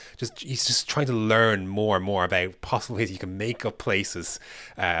 and he's just trying to learn more and more about possible ways he can make up places.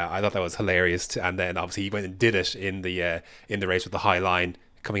 I thought that was hilarious, and then obviously he went and did it in the race with the high line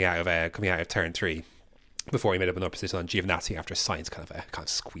coming out of turn 3 before he made up another position on Giovinazzi after Sainz kind of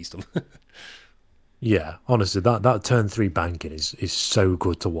squeezed him. Yeah, honestly, that turn 3 banking is so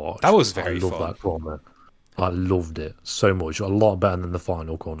good to watch. That was very fun. I love fun. that corner. I loved it so much. A lot better than the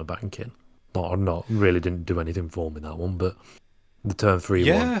final corner banking. Not really didn't do anything for me that one, but the turn 3 one,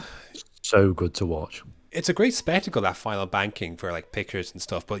 Yeah, so good to watch. it's a great spectacle, that final banking, for like pictures and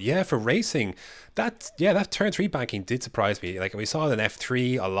stuff. But yeah, for racing, that turn 3 banking did surprise me. Like we saw it in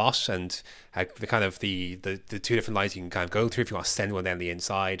F3 a lot, and the kind of the two different lines you can kind of go through if you want to send one down the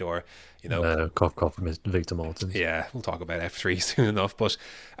inside, or Cough, cough, Victor Martins. yeah, we'll talk about F3 soon enough. But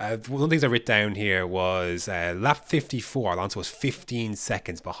one of the things I wrote down here was lap 54, Alonso was 15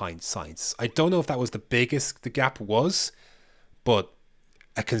 seconds behind Sainz. I don't know if that was the biggest the gap was, but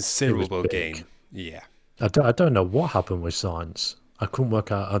a considerable gain. Yeah. I don't know what happened with Sainz. I couldn't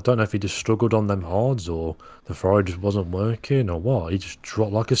work out. I don't know if he just struggled on them hards, or the Ferrari just wasn't working, or what. He just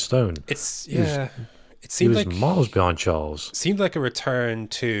dropped like a stone. It He seemed was like miles behind Charles. seemed like a return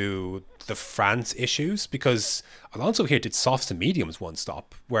to the France issues, because Alonso here did softs to mediums one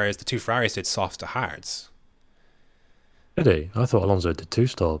stop, whereas the two Ferraris did softs to hards. Did he? I thought Alonso did 2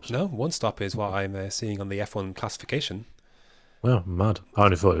 stops. No, one stop is what I'm seeing on the F1 classification. Well, mad. I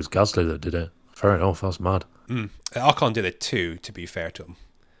only thought it was Gasly that did it. Fair enough, that's mad. Ocon did it too, to be fair to him.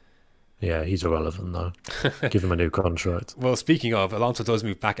 Yeah, he's irrelevant though. Give him a new contract. Well, speaking of, Alonso does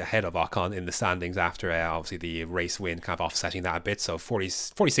move back ahead of Ocon in the standings after obviously the race win, kind of offsetting that a bit. So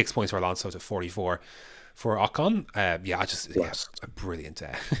 46 points for Alonso to 44 for Ocon. A brilliant,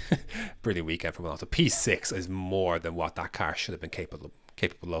 brilliant weekend from Alonso. P6 is more than what that car should have been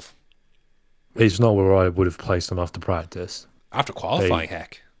capable of. It's not where I would have placed him after practice. After qualifying,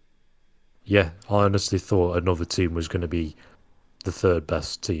 heck. Yeah, I honestly thought another team was going to be the third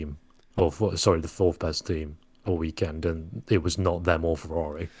best team, the fourth best team all weekend, and it was not them or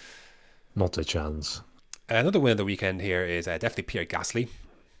Ferrari. Not a chance. Another win of the weekend here is definitely Pierre Gasly.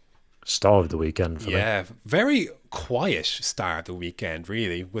 Star of the weekend for me. Yeah, very quiet star of the weekend,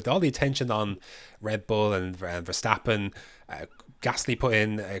 really. With all the attention on Red Bull and Verstappen, Gasly put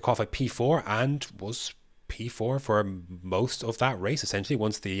in qualified P4 and was P4 for most of that race, essentially,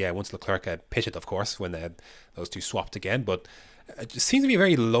 once Leclerc pitted, of course, when those two swapped again. But it seems to be a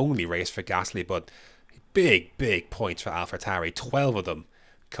very lonely race for Gasly, but big points for AlphaTauri. 12 of them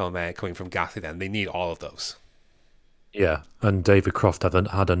coming from Gasly then. They need all of those. Yeah, and David Croft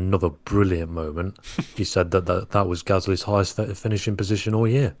had another brilliant moment. He said that was Gasly's highest finishing position all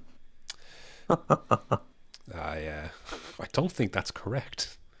year. I don't think that's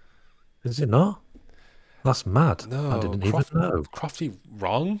correct. Is it not? That's mad. No, I didn't even know. Crofty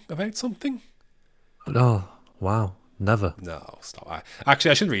wrong about something? Oh, wow. Never. No, stop. Actually,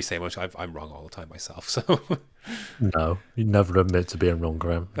 I shouldn't really say much. I'm wrong all the time myself. So No, you never admit to being wrong,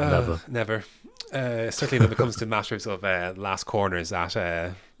 Graham. Never. Never. Certainly when it comes to matters of last corners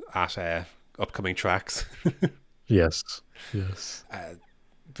at upcoming tracks. Yes.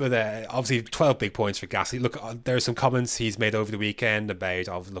 But obviously 12 big points for Gasly. Look, there's some comments he's made over the weekend about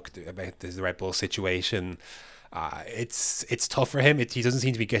the Red Bull situation. It's tough for him. He doesn't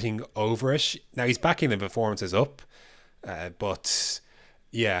seem to be getting over it. Now he's backing the performances up, but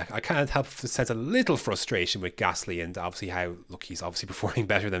yeah, I can't help to sense a little frustration with Gasly, and obviously he's obviously performing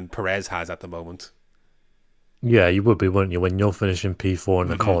better than Perez has at the moment. Yeah, you would be, wouldn't you, when you're finishing P4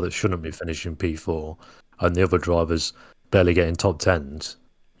 in a car that shouldn't be finishing P4, and the other drivers barely getting top 10s.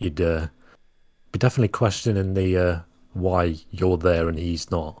 You'd be definitely questioning the why you're there and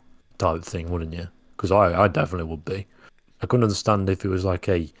he's not type thing, wouldn't you? Because I definitely would be. I couldn't understand if it was like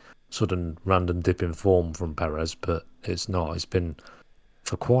a sudden random dip in form from Perez, but it's not. It's been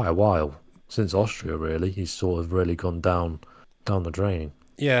for quite a while, since Austria really. He's sort of really gone down the drain.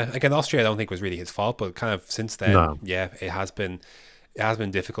 Yeah, again, Austria I don't think was really his fault, but kind of since then, yeah, it has been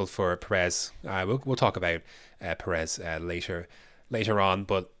difficult for Perez. We'll talk about Perez later on,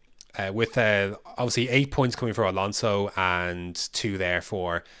 but with obviously 8 points coming for Alonso and 2 there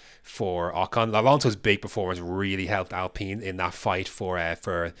for Ocon. Alonso's big performance really helped Alpine in that fight for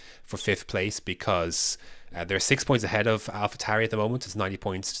 5th place, because they're 6 points ahead of AlphaTauri at the moment. It's 90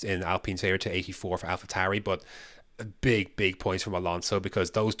 points in Alpine's favour to 84 for AlphaTauri, but big points from Alonso,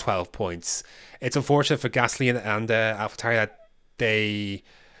 because those 12 points, it's unfortunate for Gasly and AlphaTauri that they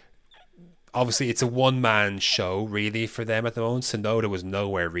obviously it's a one-man show really for them at the moment. Tsunoda was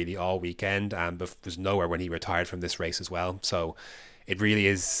nowhere really all weekend, and was nowhere when he retired from this race as well. So it really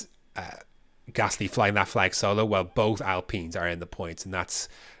is Gasly flying that flag solo while both Alpines are in the points, and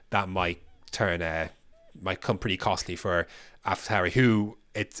that might come pretty costly for AlphaTauri, who,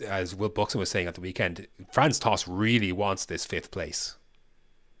 as Will Buxton was saying at the weekend, Franz Tost really wants this 5th place.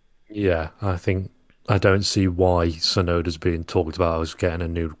 Yeah, I don't see why Tsunoda's being talked about as getting a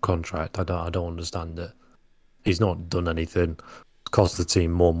new contract. I don't understand it. He's not done anything. cost the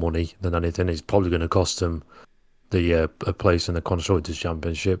team more money than anything. It's probably going to cost him a place in the Constructors'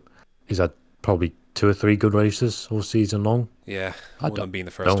 Championship. He's had probably 2 or 3 good races all season long. Yeah, I don't being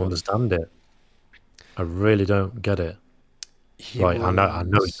the first don't one. understand it. I really don't get it. I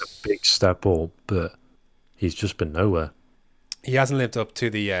know it's a big step up, but he's just been nowhere. He hasn't lived up to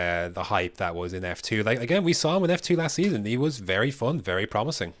the hype that was in F2. Like again, we saw him in F2 last season. He was very fun, very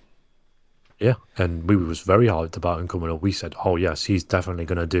promising. Yeah, and we was very hyped about him coming up. We said, oh yes, he's definitely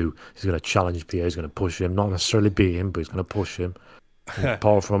going to challenge Pierre, he's going to push him, not necessarily beat him, but he's going to push him.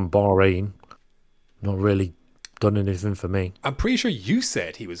 Apart from Bahrain, not really done anything for me. I'm pretty sure you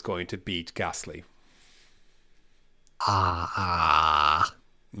said he was going to beat Gasly. I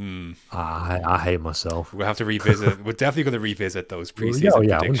hate myself. We'll have to revisit. We're definitely going to revisit those preseason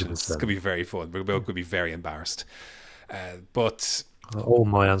predictions. 100%. It's going to be very fun. We both could be very embarrassed. But all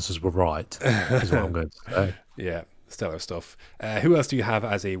my answers were right, is what I'm going to say. Yeah, stellar stuff. Who else do you have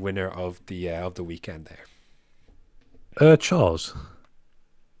as a winner of the weekend there? Charles.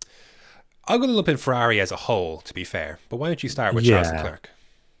 I'm going to lump in Ferrari as a whole, to be fair. But why don't you start with Charles Leclerc?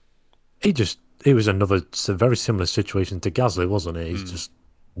 It was another very similar situation to Gasly, wasn't it? He's just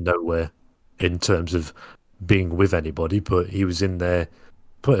nowhere in terms of being with anybody, but he was in there,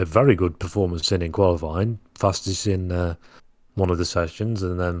 put a very good performance in qualifying, fastest in one of the sessions,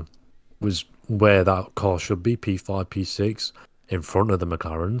 and then was where that car should be, P5, P6, in front of the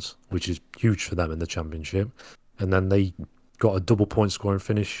McLarens, which is huge for them in the championship. And then they got a double point scoring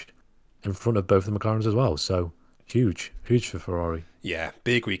finish in front of both the McLarens as well. So huge for Ferrari. Yeah,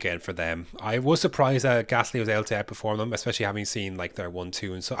 big weekend for them. I was surprised that Gasly was able to outperform them, especially having seen like their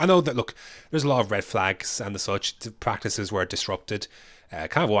 1-2 and so. I know that there's a lot of red flags and the such. The practices were disrupted.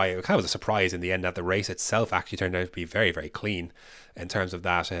 Kind of was a surprise in the end that the race itself actually turned out to be very, very clean in terms of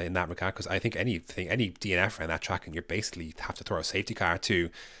that in that regard. Because I think any DNF around that track and you basically have to throw a safety car to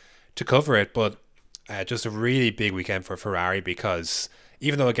cover it. But just a really big weekend for Ferrari because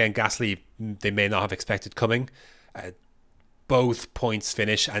even though again Gasly they may not have expected coming. Both points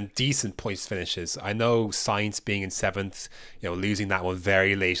finish and decent points finishes. I know Sainz being in 7th, losing that one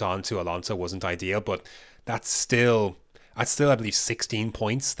very late on to Alonso wasn't ideal, but that's still I believe 16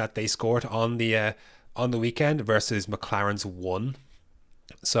 points that they scored on the weekend versus McLaren's 1.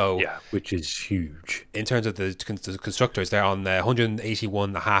 So yeah, which is huge in terms of the constructors. They're on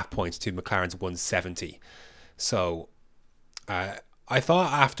 181.5 points to McLaren's 170. So I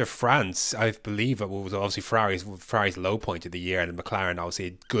thought after France, I believe it was obviously Ferrari's low point of the year, and McLaren obviously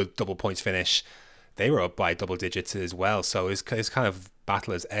a good double points finish. They were up by double digits as well, so his kind of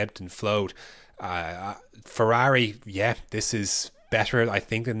battle has ebbed and flowed. Ferrari, yeah, this is better, I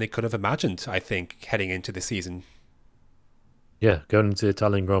think, than they could have imagined. I think heading into the season. Yeah, going into the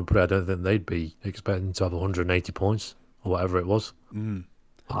Italian Grand Prix, I don't think they'd be expecting to have 180 points or whatever it was.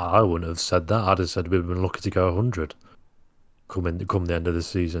 I wouldn't have said that. I'd have said we've been lucky to go 100. Come the end of the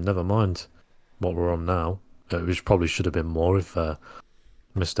season, never mind what we're on now, which probably should have been more if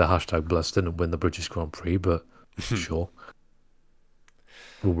Mr. #Blessed didn't win the British Grand Prix, but sure,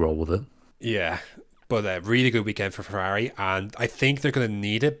 we'll roll with it. Yeah, but a really good weekend for Ferrari, and I think they're going to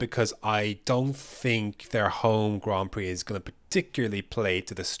need it because I don't think their home Grand Prix is going to particularly play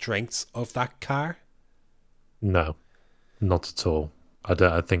to the strengths of that car. No, not at all.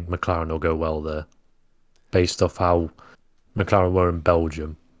 I think McLaren will go well there, based off how McLaren were in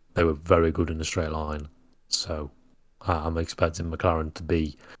Belgium. They were very good in the straight line. So I'm expecting McLaren to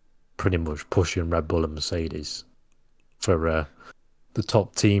be pretty much pushing Red Bull and Mercedes for the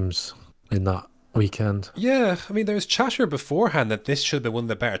top teams in that weekend. Yeah, I mean, there was chatter beforehand that this should have been one of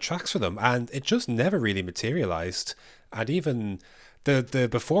the better tracks for them, and it just never really materialized. And even the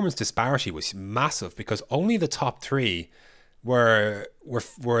performance disparity was massive because only the top 3 were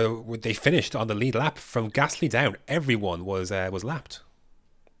they finished on the lead lap. From Gasly down, everyone was lapped.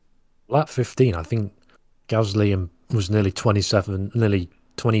 Lap 15, I think Gasly was nearly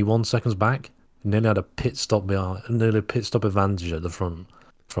 21 seconds back. Nearly had a pit stop advantage at the front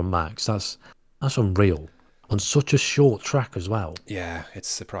from Max. That's unreal on such a short track as well. Yeah, it's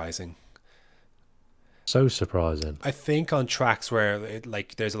surprising. So surprising. I think on tracks where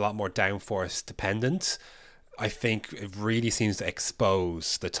there's a lot more downforce dependent, I think it really seems to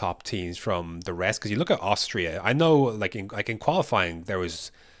expose the top teams from the rest. Because you look at Austria, I know in qualifying there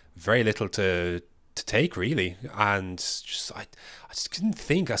was very little to take really, and I just didn't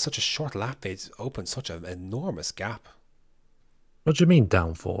think at such a short lap they'd open such an enormous gap. What do you mean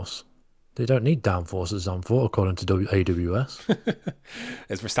downforce? They don't need downforce at Zandvoort according to AWS.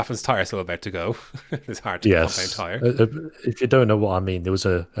 Is Verstappen's tyre still about to go? It's hard to Yes. compound tyre. If you don't know what I mean, there was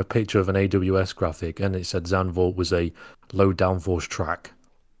a picture of an AWS graphic, and it said Zandvoort was a low downforce track.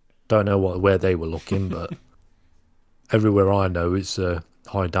 Don't know where they were looking, but everywhere I know, it's a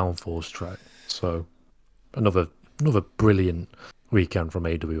high downforce track. So another brilliant weekend from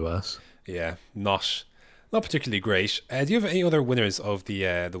AWS. Yeah, not particularly great. Do you have any other winners of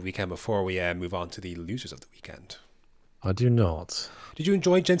the weekend before we move on to the losers of the weekend? I do not. Did you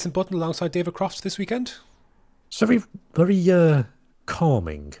enjoy Jenson Button alongside David Croft this weekend? It's very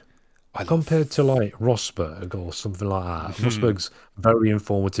calming compared to like Rosberg or something like that. Rosberg's very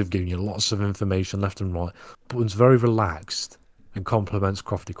informative, giving you lots of information left and right. Button's very relaxed and compliments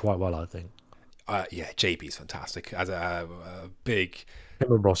Crofty quite well, I think. Yeah, JB's fantastic as a big.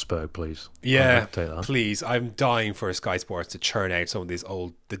 Him and Rosberg, please. Yeah, please. I'm dying for Sky Sports to churn out some of these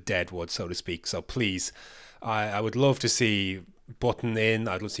the dead wood, so to speak. So please, I would love to see Button in.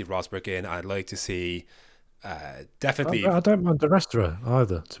 I'd love to see Rosberg in. I'd like to see definitely. I don't mind the rest of it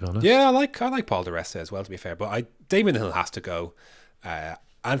either, to be honest. Yeah, I like Paul di Resta as well, to be fair. But Damon Hill has to go.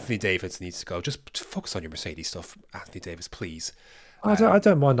 Anthony Davis needs to go. Just focus on your Mercedes stuff, Anthony Davis, please. I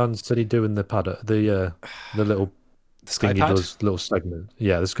don't mind Anthony doing the paddock, the little. The Sky thing Pad? He does little segment.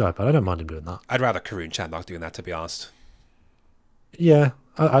 Yeah, the Sky Pad. I don't mind him doing that. I'd rather Karun Chandok doing that, to be honest. Yeah,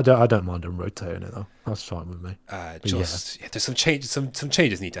 I don't mind him rotating it though. That's fine with me. There's some changes. Some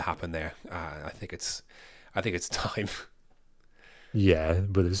changes need to happen there. I think it's time. Yeah,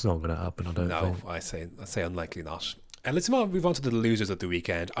 but it's not going to happen. I don't think. No, I say unlikely not. And let's move on to the losers of the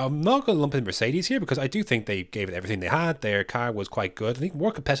weekend. I'm not going to lump in Mercedes here because I do think they gave it everything they had. Their car was quite good. I think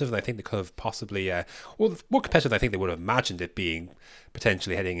more competitive than I think they could have possibly... more competitive than I think they would have imagined it being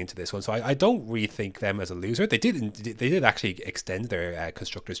potentially heading into this one. So I don't really think them as a loser. They did actually extend their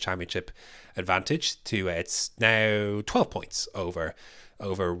Constructors' Championship advantage to... it's now 12 points over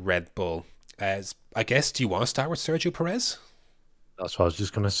Red Bull. I guess, do you want to start with Sergio Perez? That's what I was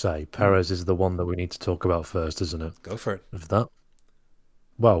just going to say. Perez is the one that we need to talk about first, isn't it? Go for it. Of that.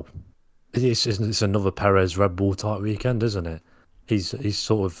 Well, it's another Perez Red Bull type weekend, isn't it? He's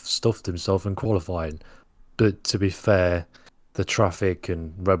sort of stuffed himself in qualifying. But to be fair, the traffic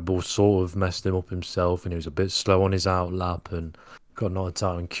and Red Bull sort of messed him up himself, and he was a bit slow on his out lap and got knocked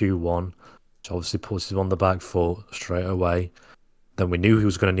out in Q1, which obviously puts him on the back foot straight away. Then we knew he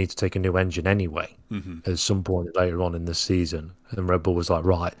was going to need to take a new engine anyway at some point later on in the season. And Red Bull was like,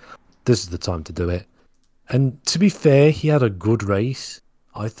 right, this is the time to do it. And to be fair, he had a good race,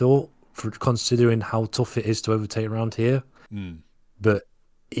 I thought, for considering how tough it is to overtake around here. But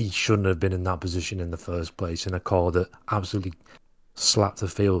he shouldn't have been in that position in the first place in a car that absolutely slapped the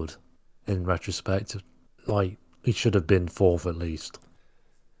field in retrospect. Like, he should have been fourth at least.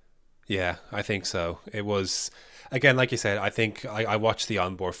 Yeah, I think so. It was... Again, like you said, I think I watched the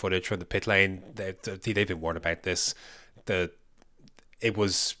onboard footage from the pit lane. They've been warned about this. It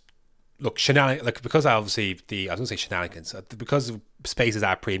was because obviously I was going to say shenanigans because space is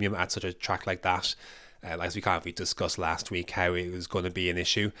at premium at such a track like that. As we discussed last week, how it was going to be an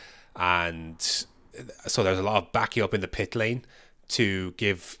issue, and so there's a lot of backing up in the pit lane to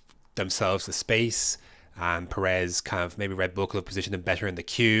give themselves the space. And Perez maybe Red Bull could have positioned him better in the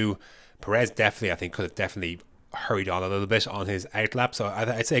queue. Perez definitely, I think, could have hurried on a little bit on his outlap. So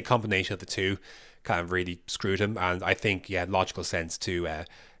I'd say a combination of the two kind of really screwed him. And I think, logical sense to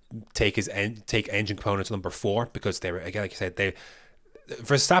take engine components number 4 because they were, again, like you said,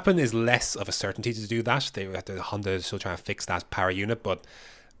 Verstappen is less of a certainty to do that. The Honda is still trying to fix that power unit, but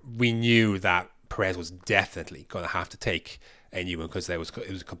we knew that Perez was definitely going to have to take a new one because it was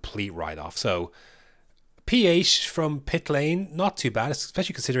a complete write-off. So P8 from pit lane, not too bad,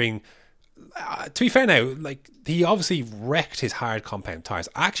 especially considering... to be fair now, like he obviously wrecked his hard compound tires.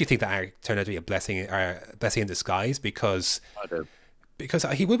 I actually think that turned out to be a blessing in disguise because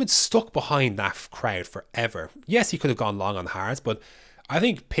he would have been stuck behind that crowd forever. Yes, he could have gone long on hards, but I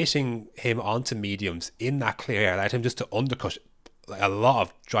think pitching him onto mediums in that clear air allowed him just to undercut a lot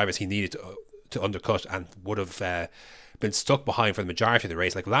of drivers he needed to undercut and would have been stuck behind for the majority of the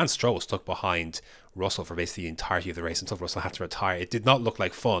race. Like Lance Stroll was stuck behind Russell for basically the entirety of the race until Russell had to retire. It did not look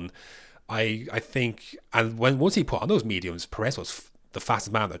like fun. I think, and once he put on those mediums, Perez was the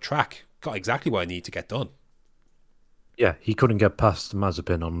fastest man on the track. Got exactly what I need to get done. Yeah, he couldn't get past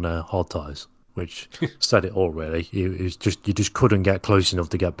Mazepin on hard tyres, which said it all really. You just couldn't get close enough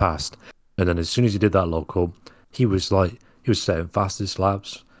to get past. And then as soon as he did that lock-up, he was setting fastest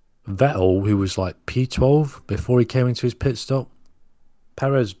laps. Vettel, who was like P12 before he came into his pit stop,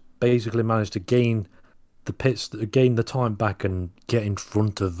 Perez basically managed to gain the time back and get in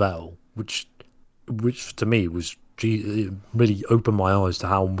front of Vettel, which to me was it really opened my eyes to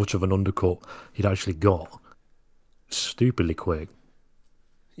how much of an undercut he'd actually got. Stupidly quick.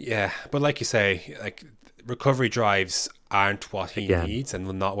 Yeah, but like you say, like recovery drives aren't what he needs, and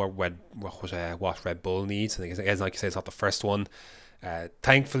not what Red Bull needs. And again, like you say, it's not the first one.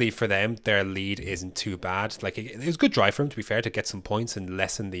 Thankfully for them, their lead isn't too bad. Like it was a good drive for him, to be fair, to get some points and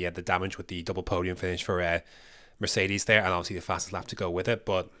lessen the damage with the double podium finish for Mercedes there, and obviously the fastest lap to go with it.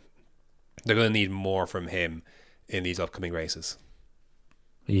 But they're going to need more from him in these upcoming races.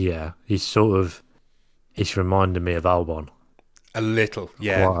 Yeah, he's reminding me of Albon. A little,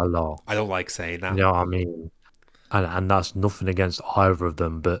 yeah. Quite a lot. I don't like saying that. You know what I mean? And that's nothing against either of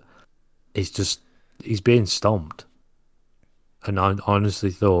them, but he's being stomped. And I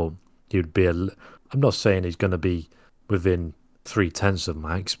honestly thought he'd be I'm not saying he's going to be within 0.3 of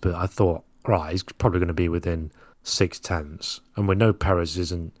Max, but I thought, right, he's probably going to be within 0.6. And we know Perez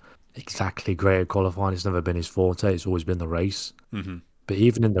isn't exactly great at qualifying. It's never been his forte. It's always been the race. Mm-hmm. But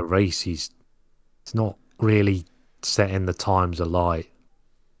even in the race, he's not really setting the times alight,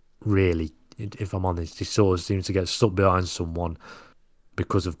 really. If I'm honest, he sort of seems to get stuck behind someone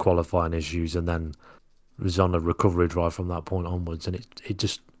because of qualifying issues, and then was on a recovery drive from that point onwards. And he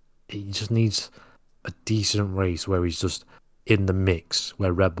just needs a decent race where he's just in the mix,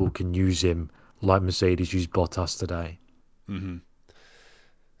 where Red Bull can use him like Mercedes used Bottas today. Mm-hmm.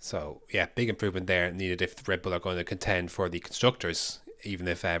 So yeah, big improvement there needed if Red Bull are going to contend for the constructors, even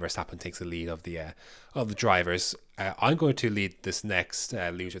if Verstappen takes the lead of the drivers. I'm going to lead this next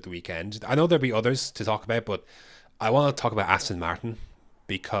loser of the weekend. I know there'll be others to talk about, but I want to talk about Aston Martin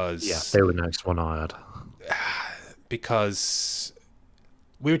because they were the next one I had. Because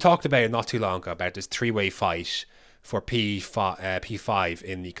we were talking about it not too long ago about this three-way fight for P5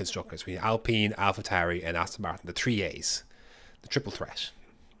 in the constructors between Alpine, AlphaTauri, and Aston Martin, the three A's, the triple threat.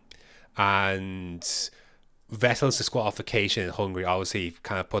 And Vettel's disqualification in Hungary obviously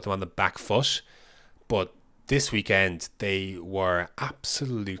kind of put them on the back foot, but this weekend they were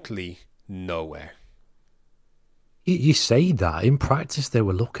absolutely nowhere. You say that. In practice they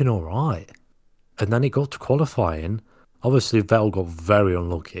were looking all right, and then it got to qualifying. Obviously Vettel got very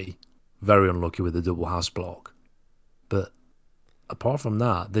unlucky with the double Haas block, but apart from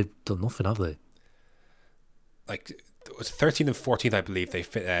that they've done nothing, have they? Like it was 13th and 14th, I believe.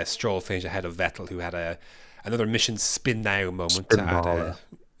 Stroll finished ahead of Vettel, who had another mission spin now moment. 12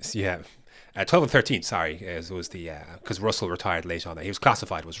 and 13, sorry. It was the because Russell retired late on it. He was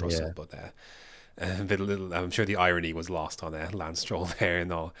classified as Russell, but I'm sure the irony was lost on Lance Stroll there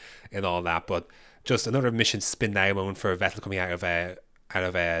and all that. But just another mission spin now moment for Vettel coming out of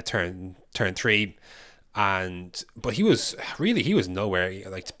turn 3, but he was nowhere,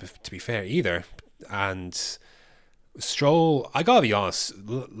 like, to be fair, either. And Stroll, I gotta be honest,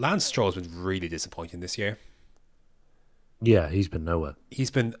 Lance Stroll's been really disappointing this year. Yeah, he's been nowhere.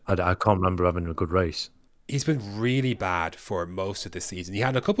 I can't remember having a good race. He's been really bad for most of the season. He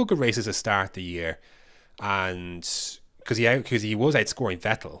had a couple of good races to start the year, and because he was outscoring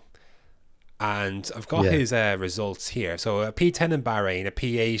Vettel. And I've got his results here. So a P10 in Bahrain, a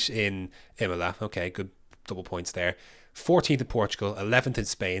P8 in Imola. Okay, good double points there. 14th in Portugal, 11th in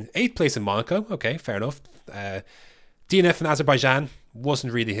Spain, 8th place in Monaco. Okay, fair enough. DNF in Azerbaijan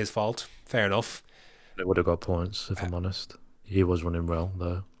wasn't really his fault. Fair enough. They would have got points, if I'm honest. He was running well,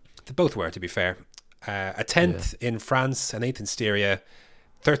 though. They both were, to be fair. A 10th in France, an 8th in Styria,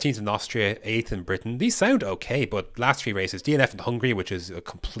 13th in Austria, 8th in Britain. These sound okay, but last 3 races, DNF in Hungary, which is a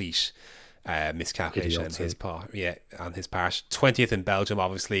complete miscalculation on his part. 20th in Belgium,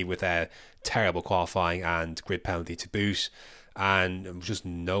 obviously, with a terrible qualifying and grid penalty to boot, and just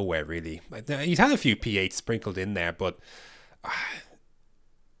nowhere really. He's had a few P8 sprinkled in there, but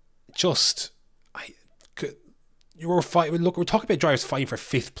we're talking about drivers fighting for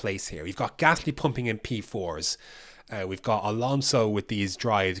 5th place here. We've got Gasly pumping in P4s. We've got Alonso with these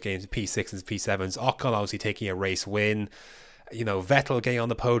drives getting to P6s and P7s. Ocon obviously taking a race win. Vettel getting on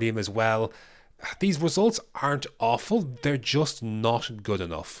the podium as well. These results aren't awful. They're just not good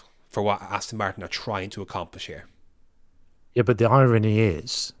enough for what Aston Martin are trying to accomplish here. Yeah, but the irony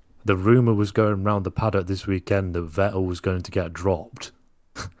is, the rumour was going around the paddock this weekend that Vettel was going to get dropped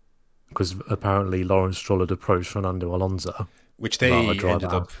because apparently Lawrence Stroll had approached Fernando Alonso. Which they ended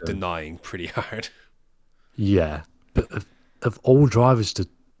up denying pretty hard. Yeah, but of all drivers to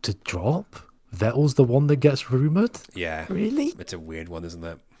drop, Vettel's the one that gets rumoured? Yeah. Really? It's a weird one, isn't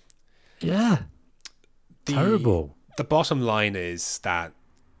it? Yeah. Terrible. The bottom line is that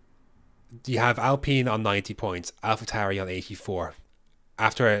you have Alpine on 90 points, AlphaTauri on 84.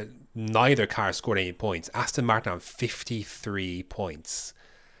 After neither car scored any points, Aston Martin on 53 points.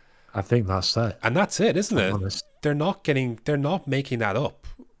 I think that's it. And that's it, isn't it? Honest. they're not making that up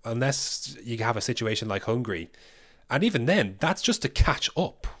unless you have a situation like Hungary. And even then, that's just to catch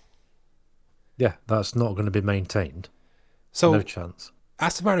up. Yeah, that's not going to be maintained. So no chance.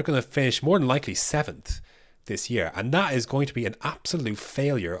 Aston Martin are going to finish more than likely 7th this year, and that is going to be an absolute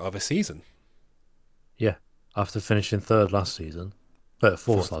failure of a season. Yeah, after finishing 3rd last season.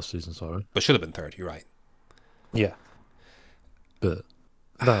 4th last season, sorry. But should have been 3rd, you're right. Yeah. But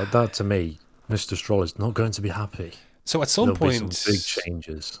that to me, Mr. Stroll is not going to be happy. So at some point... There'll be some big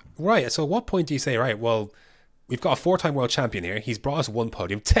changes. Right, so at what point do you say, right, well, we've got a 4-time world champion here. He's brought us 1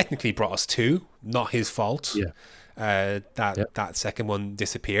 podium, technically brought us 2, not his fault. Yeah. That second one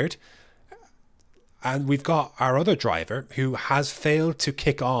disappeared. And we've got our other driver who has failed to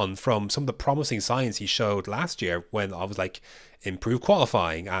kick on from some of the promising signs he showed last year when I was like improved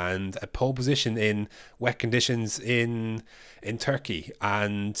qualifying and a pole position in wet conditions in Turkey.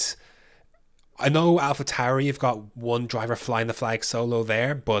 And I know AlphaTauri have got one driver flying the flag solo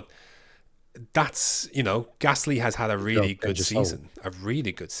there, but that's, Gasly has had a really good season.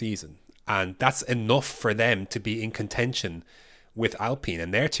 And that's enough for them to be in contention with Alpine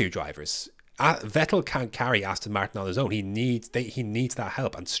and their 2 drivers. Vettel can't carry Aston Martin on his own. He needs that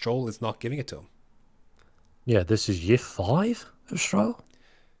help, and Stroll is not giving it to him. Yeah, this is year 5 of Stroll,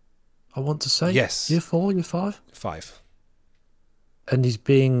 I want to say. Yes. Year 4, year 5? 5. And he's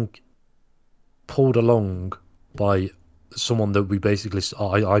being pulled along by someone that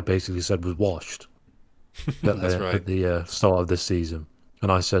I basically said was washed at the start of this season.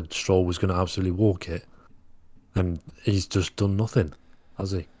 And I said Stroll was going to absolutely walk it. And he's just done nothing,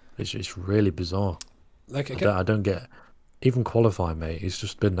 has he? It's really bizarre. I don't get... Even qualifying, mate, it's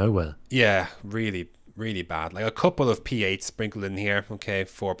just been nowhere. Yeah, really, really bad. Like a couple of P8 sprinkled in here. Okay,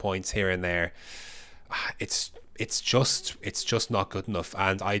 4 points here and there. It's just not good enough.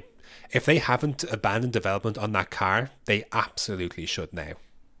 And if they haven't abandoned development on that car, they absolutely should now.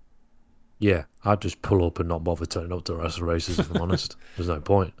 Yeah, I'd just pull up and not bother turning up to the rest of the races, if I'm honest. There's no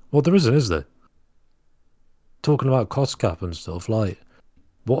point. Well, there isn't, is there? Talking about cost cap and stuff, like,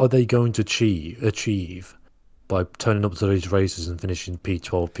 what are they going to achieve by turning up to these races and finishing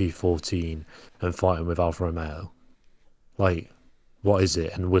P12, P14 and fighting with Alfa Romeo? Like, what is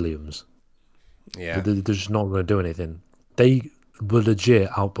it? And Williams? Yeah. They're just not going to do anything. They were legit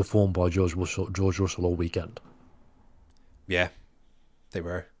outperformed by George Russell all weekend. Yeah, they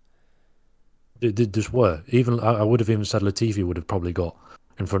were. They just were. Even I would have even said Latifi would have probably got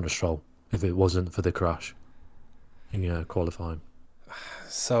in front of Stroll if it wasn't for the crash in qualifying.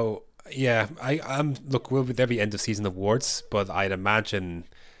 So yeah, there'll be end of season awards, but I'd imagine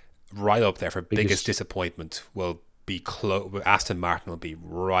right up there for biggest disappointment will be Aston Martin will be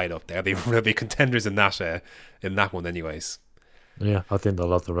right up there. They'll be contenders in that one, anyways. Yeah, I think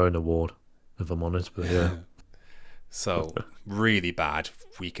they'll have their own award, if I'm honest. But yeah, so really bad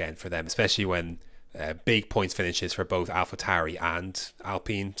weekend for them, especially when big points finishes for both AlphaTauri and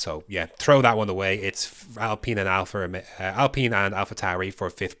Alpine. So yeah, throw that one away. It's Alpine and AlphaTauri for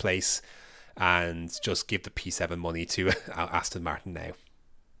 5th place, and just give the P7 money to Aston Martin now.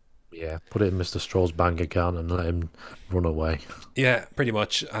 Yeah, put it in Mr. Stroll's bank account and let him run away. Yeah, pretty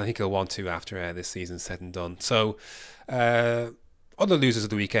much. I think he'll want to after this season's said and done. So, other losers of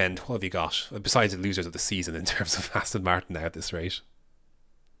the weekend, what have you got? Besides the losers of the season in terms of Aston Martin now at this rate?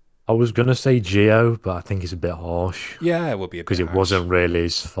 I was going to say Gio, but I think it's a bit harsh. Yeah, it would be a bit harsh. Because it wasn't really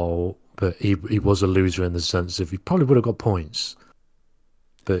his fault, but he was a loser in the sense of he probably would have got points.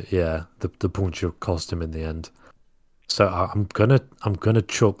 But yeah, the puncture cost him in the end. So I'm gonna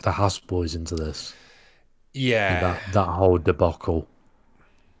chuck the Haas boys into this. Yeah, that whole debacle.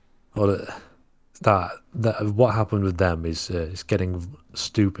 Well, that what happened with them is getting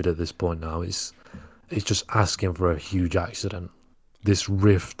stupid at this point now. It's just asking for a huge accident. This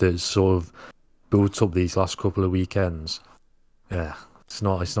rift that's sort of built up these last couple of weekends. Yeah, it's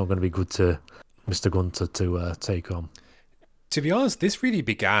not going to be good to Mr. Gunter to take on. To be honest, this really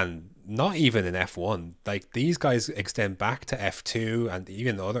began not even in F1. Like, these guys extend back to F2 and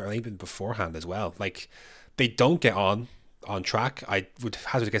even beforehand as well. Like, they don't get on track. I would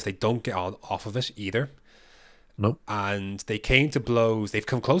hazard to guess they don't get on off of it either. Nope. And they came to blows. They've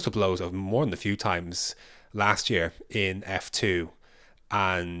come close to blows of more than a few times last year in F2.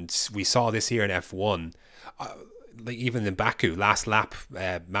 And we saw this year in F1. Like even in Baku, last lap,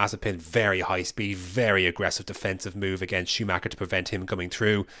 Mazepin, very high speed, very aggressive defensive move against Schumacher to prevent him coming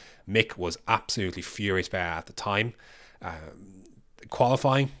through. Mick was absolutely furious about it at the time.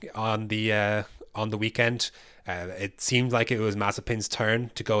 Qualifying on the weekend, it seemed like it was Mazepin's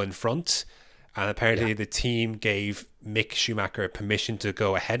turn to go in front, and apparently the team gave Mick Schumacher permission to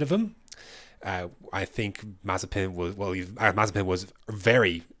go ahead of him. I think Mazepin was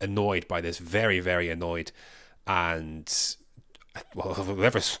very annoyed by this, very, very annoyed, and well,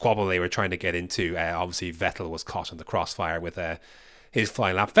 whatever squabble they were trying to get into, obviously Vettel was caught in the crossfire with his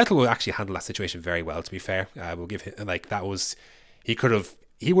flying lap. Vettel will actually handle that situation very well, to be fair. We'll give him, like, that was, he would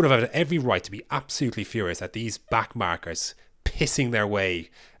have had every right to be absolutely furious at these back markers pissing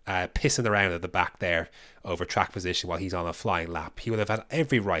around at the back there over track position while he's on a flying lap. He would have had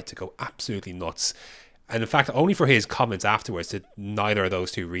every right to go absolutely nuts. And in fact, only for his comments afterwards did neither of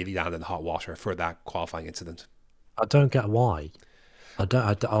those two really land in hot water for that qualifying incident. I don't get why.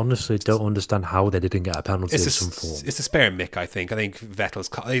 I honestly don't understand how they didn't get a penalty of some form. It's a spare Mick, I think. I think Vettel's,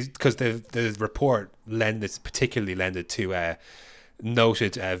 because the report particularly lended to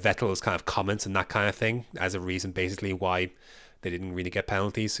noted Vettel's kind of comments and that kind of thing as a reason basically why they didn't really get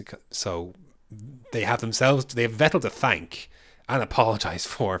penalties. So they have Vettel to thank and apologise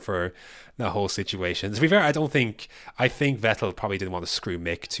for the whole situation. To be fair, I think Vettel probably didn't want to screw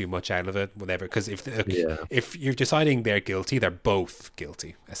Mick too much out of it, whatever. Because if you're deciding they're guilty, they're both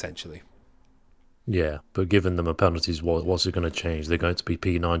guilty essentially. Yeah, but giving them a penalties, what's it going to change? They're going to be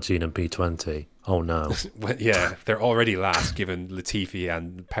P19 and P20. Oh no. Well, yeah, they're already last, given Latifi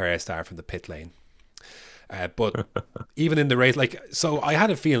and Perez are from the pit lane. But even in the race, so I had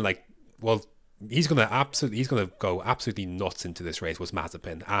a feeling like, well, he's gonna go absolutely nuts into this race, was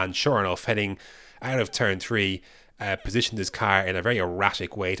Mazepin, and sure enough, heading out of turn 3, positioned his car in a very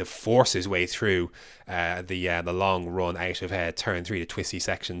erratic way to force his way through the long run out of turn 3, the twisty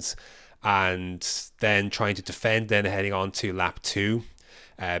sections, and then trying to defend, then heading on to lap 2.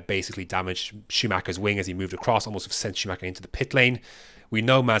 Basically damaged Schumacher's wing as he moved across, almost sent Schumacher into the pit lane. We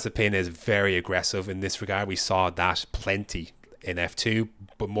know Mazepin is very aggressive in this regard. We saw that plenty in F2,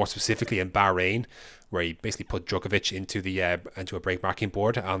 but more specifically in Bahrain, where he basically put Djokovic into a brake marking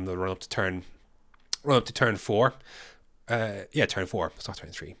board on the run up to turn 4. Turn 4. It's not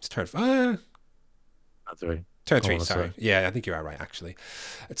turn 3. It's turn 3. Turn 3. Sorry. Yeah, I think you are right actually.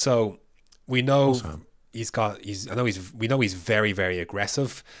 So we know. Awesome. We know he's very, very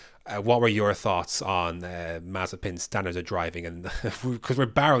aggressive. What were your thoughts on Mazepin's standards of driving? And because we're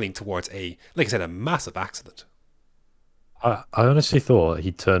barreling towards like I said, a massive accident. I honestly thought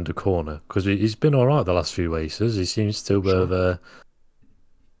he turned a corner because he's been all right the last few races. He seems to have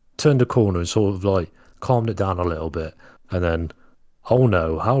turned a corner and sort of like calmed it down a little bit. And then, oh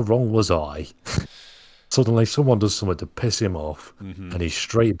no, how wrong was I? Suddenly someone does something to piss him off, and he's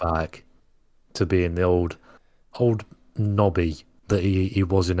straight back to being the old knobby that he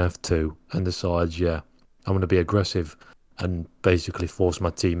was in F2, and decides, yeah, I'm going to be aggressive and basically force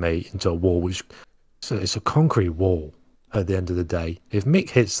my teammate into a wall, which it's a concrete wall at the end of the day. If Mick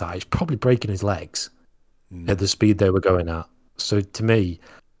hits that, it's probably breaking his legs at the speed they were going at. So to me,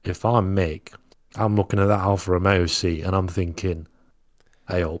 if I'm Mick, I'm looking at that Alfa Romeo seat and I'm thinking,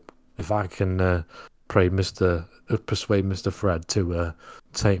 hey up, if I can persuade Mr. Fred to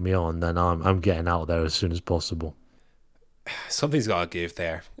take me on, then I'm getting out there as soon as possible. Something's got to give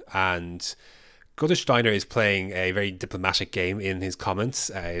there, and Gunter Steiner is playing a very diplomatic game in his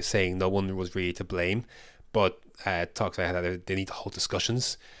comments, saying no one was really to blame, but talks about how they need to hold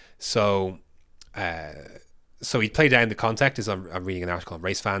discussions. So he played down the context, as I'm reading an article on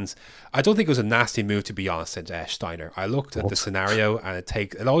Race Fans. I don't think it was a nasty move, to be honest, said Steiner. I looked at the scenario, and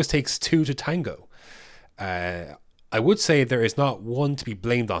it always takes two to tango. I would say there is not one to be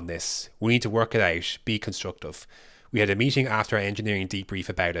blamed on this. We need to work it out, be constructive. We had a meeting after our engineering debrief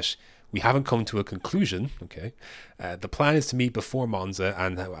about it. We haven't come to a conclusion. Okay, the plan is to meet before Monza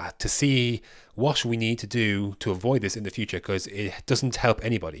and to see what we need to do to avoid this in the future, because it doesn't help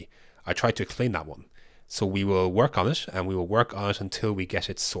anybody. I tried to explain that one. So we will work on it, and we will work on it until we get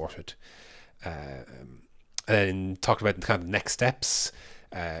it sorted. And then talked about kind of the next steps.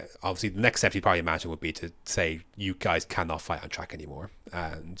 Obviously, the next step you probably imagine would be to say, you guys cannot fight on track anymore.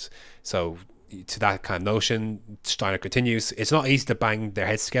 And so to that kind of notion, Steiner continues, it's not easy to bang their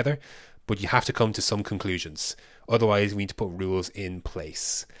heads together, but you have to come to some conclusions. Otherwise, we need to put rules in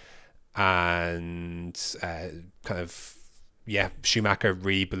place. And Schumacher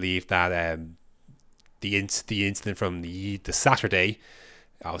really believed that the incident from the Saturday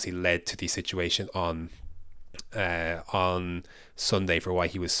obviously led to the situation on Sunday for why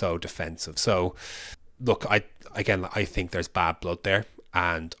he was so defensive. So look, I think there's bad blood there,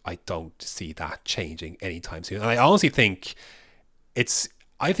 and I don't see that changing anytime soon. And I honestly think it's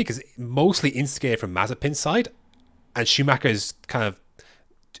mostly instigated from Mazepin's side, and Schumacher is not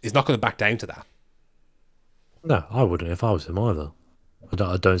going to back down to that. No, I wouldn't if I was him either.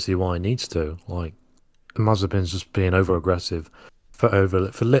 I don't see why he needs to. Like, Mazepin's just being over aggressive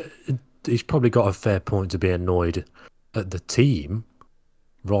he's probably got a fair point to be annoyed at the team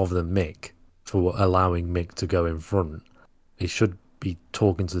rather than Mick for allowing Mick to go in front. He should be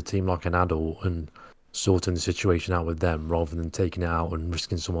talking to the team like an adult and sorting the situation out with them rather than taking it out and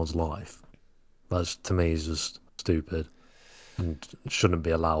risking someone's life. That's, to me, is just stupid and shouldn't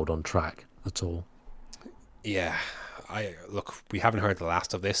be allowed on track at all. Yeah, we haven't heard the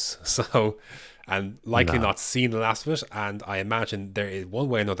last of this, so, and likely not seen the last of it, and I imagine there is one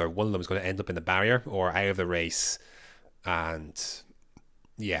way or another, one of them is going to end up in the barrier or out of the race, and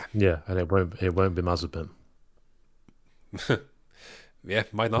and it won't be Mazepin. Yeah,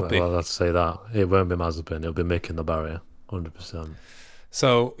 might not be. Well, let's say that. It won't be Mazepin. It'll be Mick in the barrier, 100%.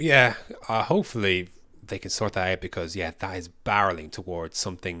 So, yeah, hopefully they can sort that out, because, that is barreling towards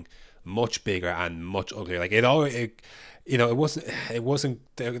something much bigger and much uglier. Like, it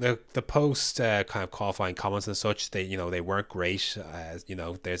wasn't the post kind of qualifying comments and such. They weren't great.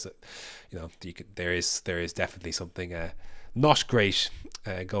 There is definitely something not great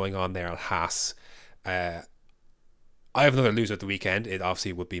going on there at Haas. I have another loser at the weekend. It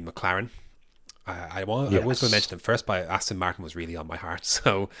obviously would be McLaren. I was going to mention them first, but Aston Martin was really on my heart.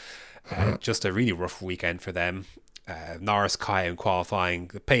 So just a really rough weekend for them. Norris, Kai in qualifying.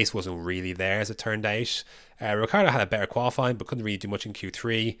 The pace wasn't really there, as it turned out. Ricciardo had a better qualifying, but couldn't really do much in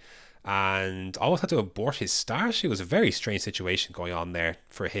Q3. And almost had to abort his start. It was a very strange situation going on there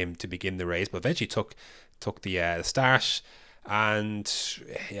for him to begin the race, but eventually took the start. And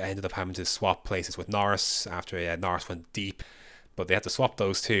I ended up having to swap places with Norris after Norris went deep, but they had to swap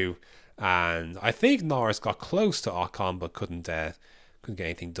those two. And I think Norris got close to Ocon, but couldn't get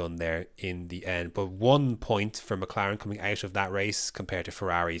anything done there in the end. But 1 point for McLaren coming out of that race compared to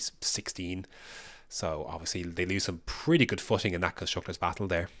Ferrari's 16. So obviously they lose some pretty good footing in that constructors battle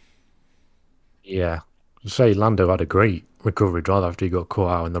there. Yeah, say Lando had a great recovery drive after he got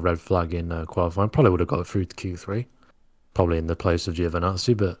caught out in the red flag in qualifying. Probably would have got through to Q3. Probably in the place of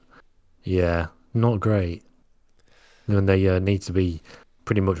Giovinazzi, but yeah, not great. And they need to be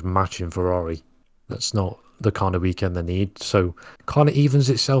pretty much matching Ferrari. That's not the kind of weekend they need. So kind of evens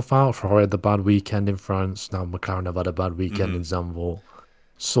itself out. Ferrari had the bad weekend in France. Now McLaren have had a bad weekend in Zandvoort.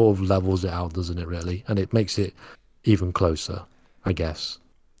 Sort of levels it out, doesn't it, really? And it makes it even closer, I guess,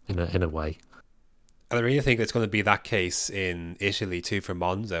 in a way. And I really think it's going to be that case in Italy too for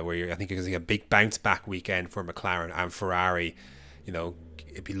Monza, where I think you're going to see a big bounce back weekend for McLaren and Ferrari.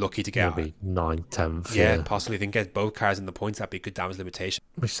 It'd be lucky to get maybe 9th, 10th. Yeah, possibly. If they can get both cars in the points, that'd be a good damage limitation.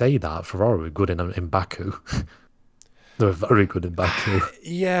 We say that Ferrari were good in Baku. They were very good in Baku.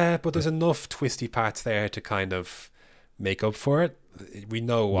 Yeah, but there's enough twisty parts there to kind of make up for it. We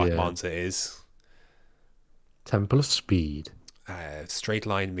know what Monza is. Temple of Speed. Straight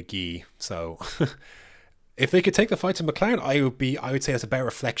line McGee. So if they could take the fight to McLaren, I would say it's a better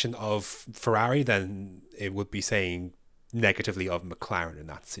reflection of Ferrari than it would be saying negatively of McLaren in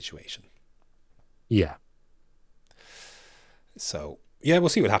that situation. Yeah. So yeah, we'll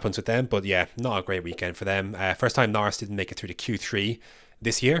see what happens with them, but yeah, not a great weekend for them. First time Norris didn't make it through to Q3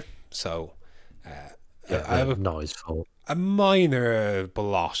 this year, so not his fault. A minor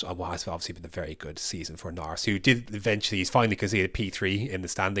blot on what has obviously been a very good season for Norris, who did eventually, he's finally conceded P3 in the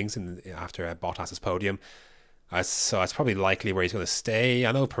standings after Bottas's podium. So it's probably likely where he's going to stay.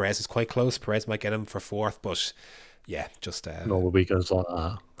 I know Perez is quite close. Perez might get him for 4th, but yeah, just... all the weekends like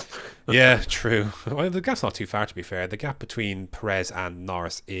that. Yeah, true. Well, the gap's not too far, to be fair. The gap between Perez and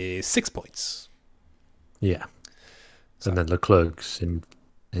Norris is 6 points. Yeah. So, and then Leclerc's in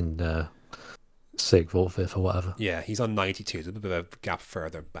 6th or 5th or whatever. Yeah, he's on 92. There's a bit of a gap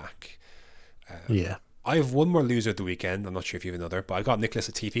further back. Yeah. I have one more loser at the weekend. I'm not sure if you have another, but I got Nicholas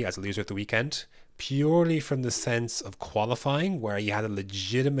Latifi as a loser at the weekend, purely from the sense of qualifying, where he had a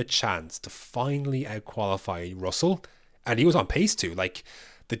legitimate chance to finally out-qualify Russell, and he was on pace to. Like,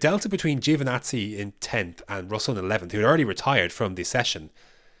 the delta between Giovinazzi in 10th and Russell in 11th, who had already retired from the session,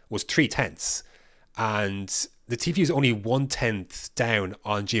 was 3/10, and Latifi is only 1/10 down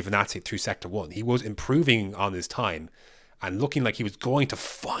on Giovinazzi through Sector 1. He was improving on his time and looking like he was going to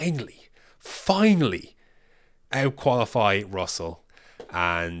finally out-qualify Russell,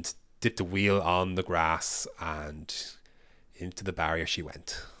 and dipped the wheel on the grass and into the barrier she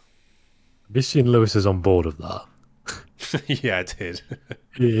went. Have you seen Lewis is on board of that? Yeah, I did.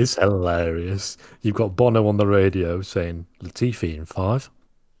 It is hilarious. You've got Bono on the radio saying Latifi in 5,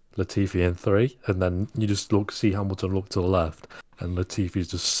 Latifi in 3, and then you just see Hamilton look to the left, and Latifi's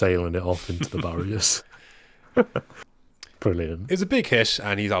just sailing it off into the barriers. Brilliant. It was a big hit,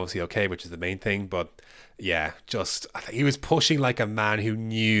 and he's obviously okay, which is the main thing. But yeah, I think he was pushing like a man who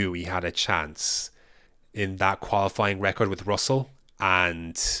knew he had a chance in that qualifying record with Russell,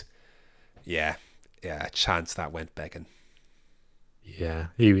 and Yeah, a chance that went begging. Yeah,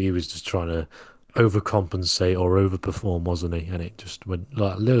 he was just trying to overcompensate or overperform, wasn't he? And it just went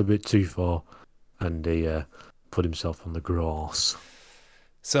like a little bit too far, and he put himself on the grass.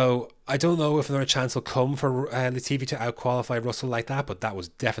 So I don't know if another chance will come for Latifi to outqualify Russell like that, but that was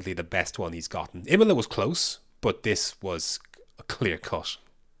definitely the best one he's gotten. Imola was close, but this was a clear cut.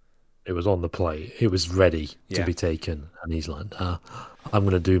 It was on the plate. It was ready to be taken, and he's like, "I'm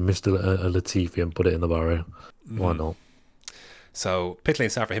going to do Mr. Latifi and put it in the barrier. Why not?" So pit lane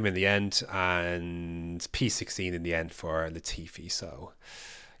start for him in the end, and P16 in the end for Latifi. So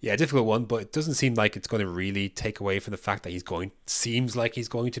yeah, difficult one, but it doesn't seem like it's going to really take away from the fact that seems like he's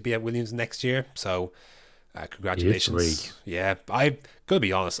going to be at Williams next year. So congratulations. Yeah, I'm going to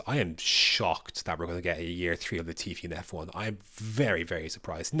be honest, I am shocked that we're going to get a year 3 of Latifi in F1. I'm very, very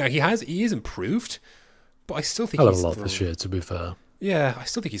surprised. Now, he is improved, but I still think he's a lot this year, to be fair. Yeah, I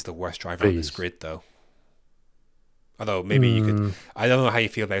still think he's the worst driver on this grid, though. Although maybe you could, I don't know how you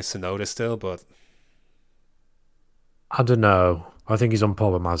feel about Tsunoda still, but I don't know. I think he's on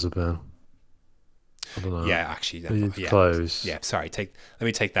par with Mazepin. I don't know. Yeah, actually, he's close. Yeah, sorry. Let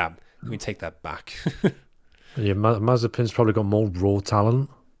me take that back. Yeah, Mazepin's probably got more raw talent,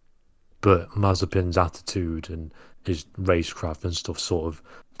 but Mazepin's attitude and his racecraft and stuff sort of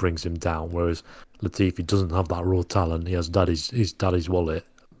brings him down. Whereas Latifi doesn't have that raw talent. He has his daddy's wallet,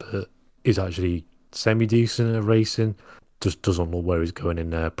 but he's actually semi-decent at racing. Just doesn't know where he's going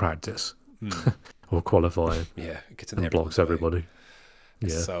in practice or qualifying. Yeah, it gets and blocks everybody.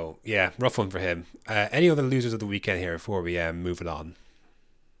 Yeah. So yeah, rough one for him. Any other losers of the weekend here before we move it on?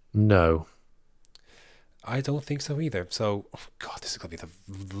 No. I don't think so either. So, oh God, this is going to be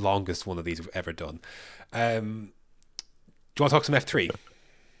the longest one of these we've ever done. Do you want to talk some F3?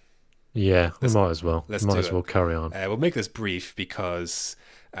 Yeah, we might as well. Might as well carry on. We'll make this brief because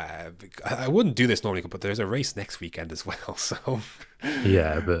I wouldn't do this normally, but there's a race next weekend as well. So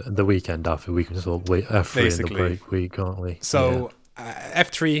yeah, but the weekend after we can sort of wait F3 in the break week, can't we? So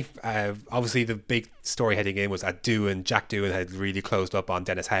F3, obviously the big story heading in was that Jack Doohan had really closed up on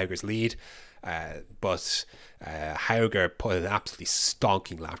Dennis Hauger's lead. But Hauger put an absolutely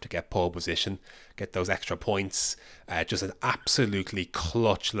stonking lap to get pole position, get those extra points. Just an absolutely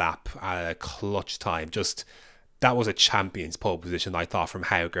clutch lap at a clutch time. Just that was a champion's pole position, I thought, from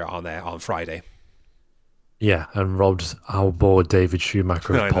Hauger on Friday. Yeah, and robbed our boy David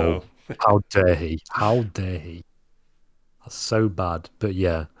Schumacher of pole. How dare he? How dare he? That's so bad. But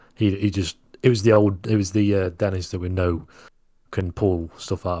yeah, he just it was the Dennis that we know can pull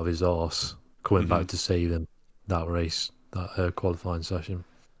stuff out of his arse. Coming back to save him that race, that qualifying session.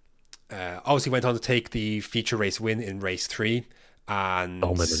 Obviously went on to take the feature race win in race 3, and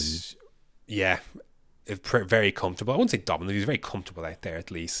yeah, very comfortable. I wouldn't say dominant. He was very comfortable out there, at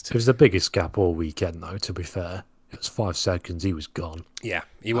least. It was the biggest gap all weekend, though. To be fair, it was 5 seconds. He was gone. Yeah,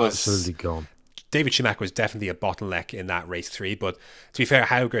 he was absolutely gone. David Schumacher was definitely a bottleneck in that race 3, but to be fair,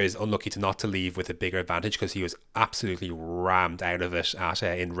 Hauger is unlucky to leave with a bigger advantage because he was absolutely rammed out of it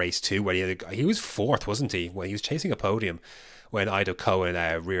in race 2, where he was 4th, wasn't he, when he was chasing a podium when Ido Cohen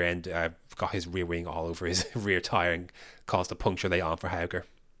rear end got his rear wing all over his rear tyre and caused a puncture late on for Hauger.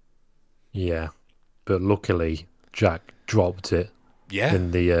 Yeah, but luckily Jack dropped it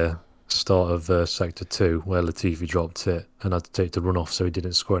in the start of sector 2 where Latifi dropped it and had to take the run off, so he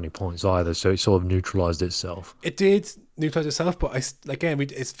didn't score any points either, so it sort of neutralised itself. It did neutralise itself, but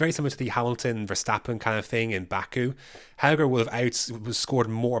it's very similar to the Hamilton Verstappen kind of thing in Baku. Hauger would have scored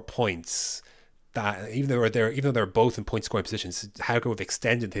more points, that even though they're both in point scoring positions, Hauger would have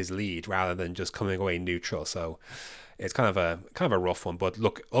extended his lead rather than just coming away neutral. So it's kind of a rough one, but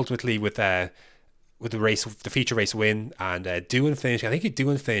look, ultimately with the feature race win, and Doohan finished. I think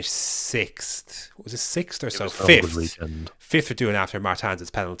Doohan finished 6th. Was it 6th or so? 5th. 5th for Doohan after Martin's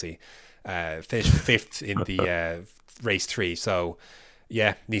penalty. Finished 5th in the race 3. So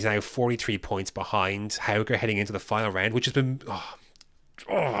yeah, he's now 43 points behind Hauger heading into the final round, which has been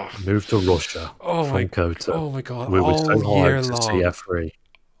moved to Russia from Kota. Oh my God! We were so hard to long. see F3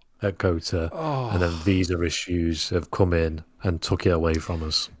 at Kota, and then visa issues have come in and took it away from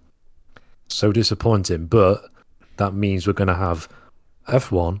us. So disappointing, but that means we're going to have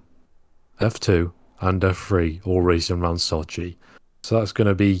F1, F2, and F3 all racing around Sochi. So that's going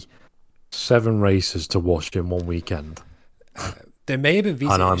to be 7 races to watch in one weekend. There may have been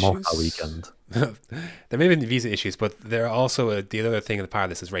visa issues. And I'm off that weekend. There may have been visa issues, but there are also the other thing in the part of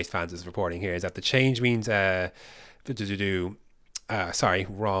this, as race fans is reporting here, is that the change means Sorry,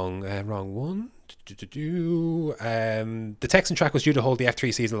 wrong one. The Texan track was due to hold the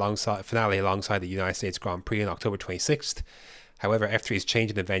F3 season finale alongside the United States Grand Prix on October 26th. However, F3 is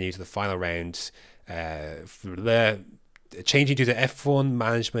changing the venue to the final round, changing due to F1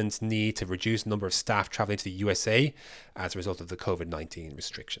 management's need to reduce the number of staff traveling to the USA as a result of the COVID-19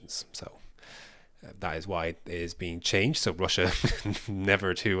 restrictions. So that is why it is being changed. So Russia,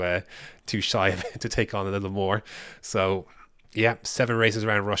 never too shy of it to take on a little more. So yeah, 7 races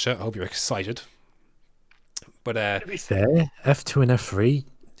around Russia. I hope you're excited. But to be fair, F2 and F3,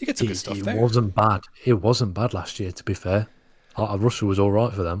 you get some good stuff there. It wasn't bad. It wasn't bad last year, to be fair. Russia was all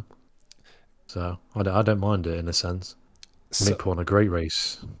right for them. So I don't mind it in a sense. They put on a great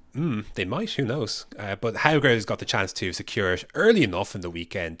race. They might, who knows? But Hauger has got the chance to secure it early enough in the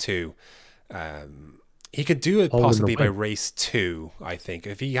weekend too. He could do it possibly by race 2, I think.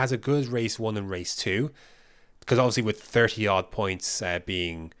 If he has a good race 1 and race 2, because obviously with 30 odd points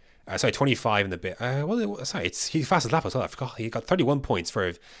being 25 in the bit. He's fastest lap as well. I forgot he got 31 points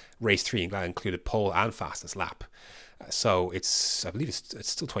for race 3, and that included pole and fastest lap. So I believe it's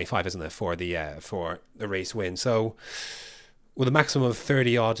still 25, isn't it, for the race win? So with a maximum of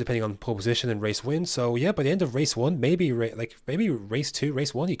 30 odd, depending on pole position and race win. So yeah, by the end of race 1, maybe race 2,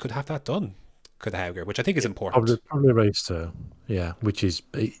 race 1, he could have that done. Could Hauger, which I think is important. Probably race 2, yeah, which is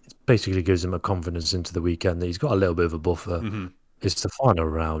basically gives him a confidence into the weekend that he's got a little bit of a buffer. Mm-hmm. It's the final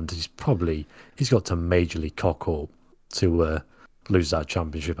round. He's got to majorly cock up to lose that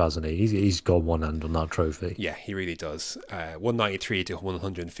championship, hasn't he? He's got one hand on that trophy. Yeah, he really does. 193 to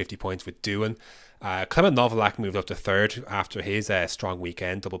 150 points with Doohan. Clement Novalak moved up to 3rd after his strong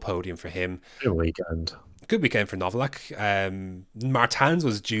weekend, double podium for him. Good weekend. Good weekend for Novalak. Martins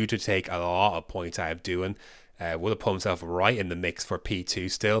was due to take a lot of points out of Doohan. Would have put himself right in the mix for P2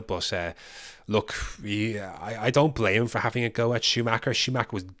 still, but look, I don't blame him for having a go at Schumacher. Schumacher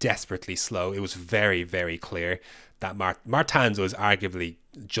was desperately slow. It was very, very clear that Martins was arguably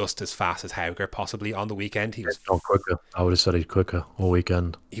just as fast as Hauger possibly on the weekend. He was not quicker. I would have said he's quicker all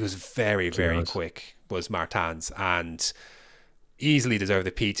weekend. He was very, very quick, was Martins, and easily deserved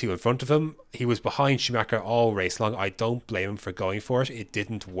the P2 in front of him. He was behind Schumacher all race long. I don't blame him for going for it. It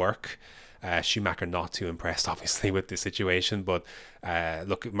didn't work. Schumacher not too impressed, obviously, with the situation. But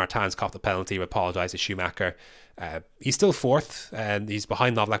look, Martins copped the penalty. Apologised to Schumacher. He's still 4th, and he's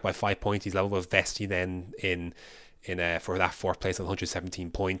behind Novalak by 5 points. He's level with Vesti then in for that 4th place on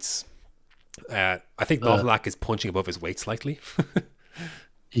 117 points. I think Novalak is punching above his weight slightly.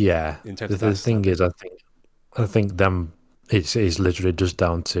 Yeah. In terms the thing is, I think them. It's literally just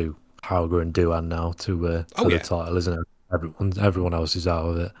down to Hauger and Doohan now for the title, isn't it? Everyone else is out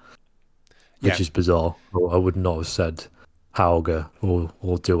of it. Which is bizarre. I would not have said Hauger or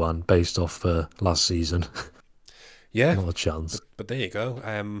Doohan based off last season. Yeah, not a chance. But there you go.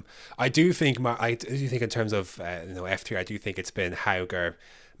 I do think in terms of F3, I do think it's been Hauger,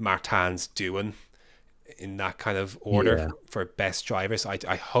 Martins, Doohan in that kind of order for best drivers.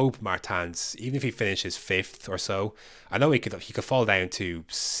 I hope Martins, even if he finishes 5th or so, I know he could fall down to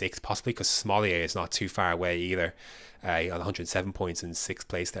 6th possibly, because Smollier is not too far away either. On 107 points in 6th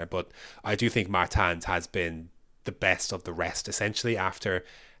place there, but I do think Martins has been the best of the rest essentially after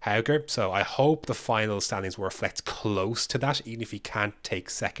Hauger, so I hope the final standings will reflect close to that, even if he can't take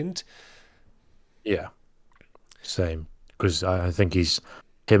 2nd. Yeah, same, because I think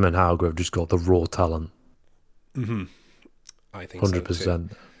him and Hauger have just got the raw talent. Mm-hmm. I think 100%, so too.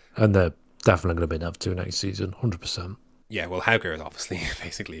 And they're definitely going to be in F2 next season, 100%. Yeah, well, Hauger is obviously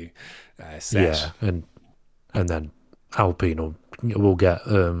basically set. Yeah, and then Alpine will get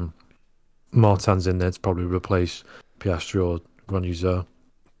Martins in there to probably replace Piastri or Granuzzo.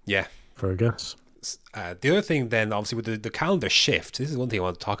 Yeah. For a guess. The other thing then, obviously, with the calendar shift, this is one thing I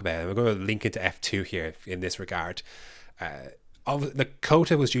want to talk about, and we're going to link into F2 here in this regard. The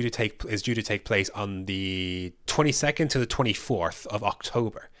COTA is due to take place on the 22nd to the 24th of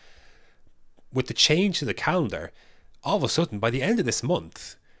October. With the change to the calendar, all of a sudden, by the end of this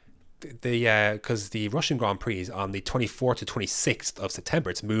month, because the Russian Grand Prix is on the 24th to 26th of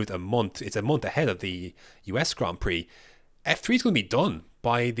September, it's moved a month. It's a month ahead of the US Grand Prix. F3 is going to be done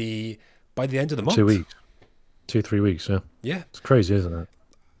by the end of the month. 2 weeks, 2-3 weeks. Yeah, it's crazy, isn't it?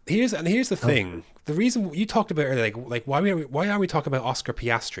 Here's the thing. The reason you talked about earlier, like why are we talking about Oscar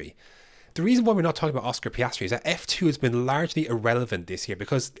Piastri? The reason why we're not talking about Oscar Piastri is that F2 has been largely irrelevant this year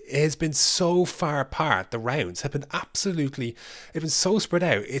because it has been so far apart. The rounds have been so spread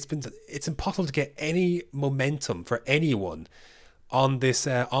out. It's impossible to get any momentum for anyone on this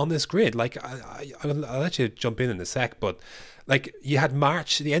grid. Like I'll let you jump in a sec, but like you had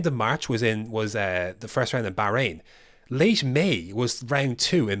March. The end of March was the first round in Bahrain. Late May was round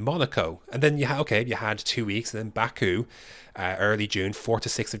 2 in Monaco, and then you had 2 weeks, and then Baku, early June, 4th to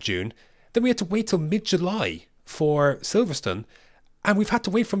 6th of June. Then we had to wait till mid-July for Silverstone, and we've had to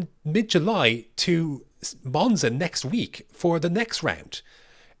wait from mid-July to Monza next week for the next round.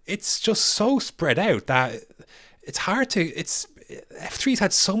 It's just so spread out that it's hard to. F3's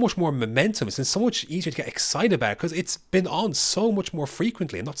had so much more momentum. It's been so much easier to get excited about because it's been on so much more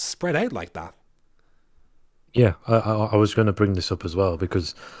frequently and not spread out like that. Yeah, I was going to bring this up as well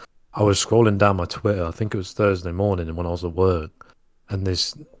because I was scrolling down my Twitter. I think it was Thursday morning when I was at work, and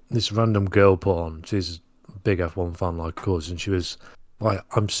this random girl put on. She's a big F1 fan like us, and she was like,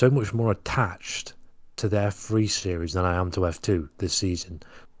 "I'm so much more attached to the F3 series than I am to F2 this season,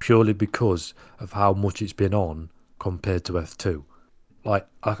 purely because of how much it's been on compared to F2." Like,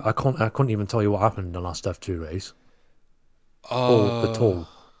 I couldn't even tell you what happened in the last F2 race. At all.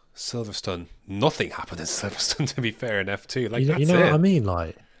 Silverstone. Nothing happened in Silverstone, to be fair, in F2. Like, You know what I mean?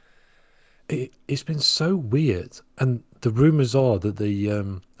 Like, it's been so weird. And the rumours are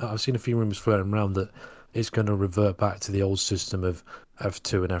that I've seen a few rumours floating around that it's going to revert back to the old system of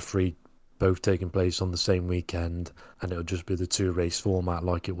F2 and F3 both taking place on the same weekend, and it'll just be the 2-race format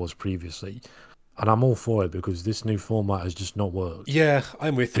like it was previously. And I'm all for it because this new format has just not worked. Yeah,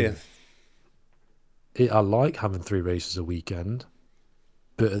 I'm with you. I like having 3 races a weekend,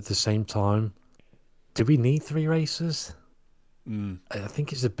 but at the same time, do we need 3 races? I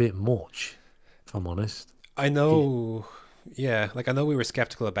think it's a bit much, if I'm honest. I know. Yeah, like I know we were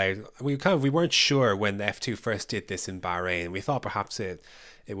skeptical about. We weren't sure when the F2 first did this in Bahrain. We thought perhaps it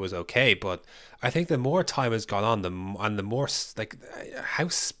was okay, but I think the more time has gone on, the more like how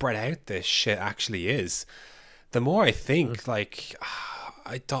spread out this shit actually is, the more I think like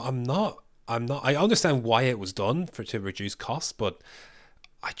I'm not. I understand why it was done to reduce costs, but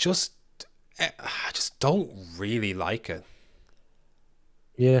I just don't really like it.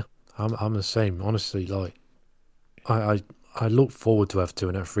 Yeah, I'm the same. Honestly, like I look forward to F2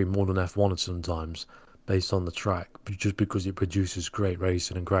 and F3 more than F1 sometimes, based on the track, but just because it produces great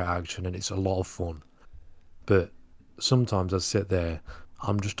racing and great action and it's a lot of fun. But sometimes I sit there,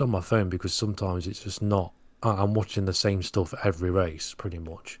 I'm just on my phone because sometimes it's just not. I'm watching the same stuff every race, pretty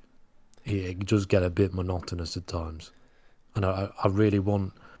much. It does get a bit monotonous at times, and I really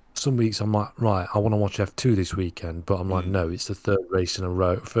want. Some weeks I'm like, right, I want to watch F2 this weekend, but I'm like, no, it's the third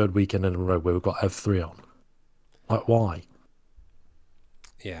weekend in a row where we've got F3 on. Like, why?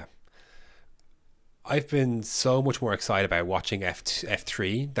 Yeah. I've been so much more excited about watching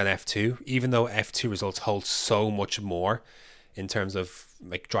F3 than F2, even though F2 results hold so much more in terms of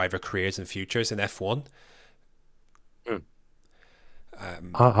like driver careers and futures in F1.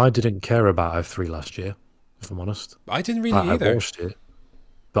 I didn't care about F3 last year, if I'm honest. I didn't really either. I watched it,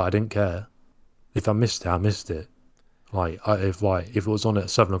 but I didn't care. If I missed it, I missed it. If it was on at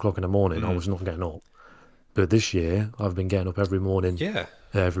 7 o'clock in the morning, I was not getting up. But this year, I've been getting up every morning,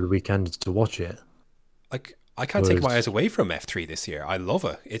 every weekend to watch it. Like, I can't take my eyes away from F3 this year. I love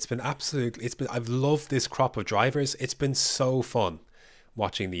it. I've loved this crop of drivers. It's been so fun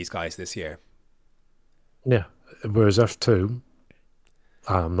watching these guys this year. Yeah. Whereas F2,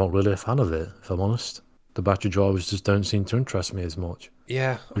 I'm not really a fan of it, if I'm honest. The battery drivers just don't seem to interest me as much.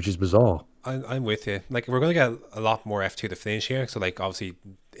 Yeah. Which is bizarre. I'm with you. Like, we're going to get a lot more F2 to finish here. So, like, obviously,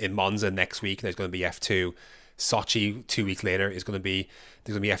 in Monza next week, there's going to be F2. Sochi 2 weeks later there's going to be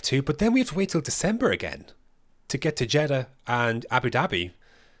F2. But then we have to wait till December again to get to Jeddah and Abu Dhabi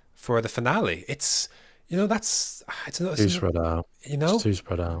for the finale. It's too spread out. It's too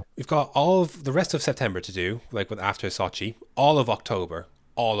spread out. We've got all of the rest of September to do, like after Sochi, all of October,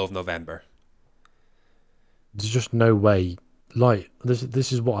 all of November. There's just no way. Like,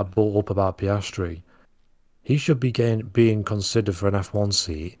 this is what I brought up about Piastri. He should be being considered for an F1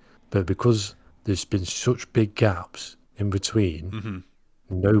 seat, but because there's been such big gaps in between,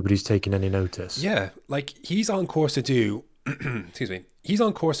 nobody's taking any notice. Yeah, like he's on course to do, excuse me, he's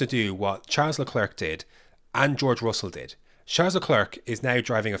on course to do what Charles Leclerc did and George Russell did. Charles Leclerc is now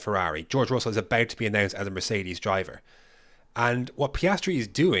driving a Ferrari. George Russell is about to be announced as a Mercedes driver. And what Piastri is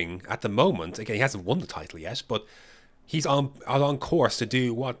doing at the moment, again, he hasn't won the title yet, but he's on course to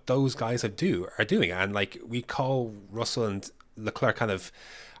do what those guys are doing. And like, we call Russell and Leclerc kind of,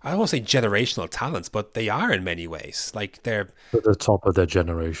 I don't want to say generational talents, but they are in many ways. Like, they're at the top of their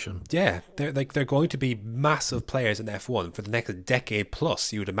generation. Yeah, they're going to be massive players in F1 for the next decade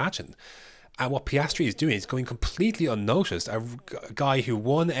plus, you would imagine. And what Piastri is doing is going completely unnoticed. A guy who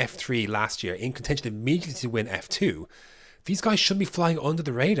won F3 last year, in contention immediately to win F2. These guys shouldn't be flying under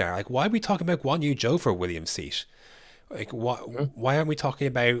the radar. Like, why are we talking about Guan Yu Zhou for a Williams seat? Like, what? Why aren't we talking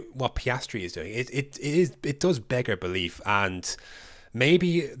about what Piastri is doing? It does beggar belief, and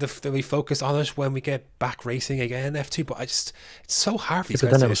maybe we focus on it when we get back racing again, F2. But it's so hard for these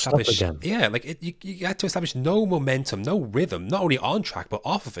guys to establish. Yeah, like you have to establish no momentum, no rhythm, not only on track but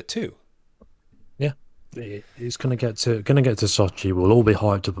off of it too. Yeah, it's gonna get to Sochi. We'll all be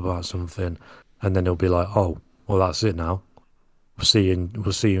hyped up about something, and then it'll be like, oh, well, that's it now. We'll see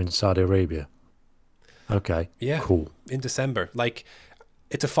you in Saudi Arabia. Okay. Yeah. Cool. In December, like,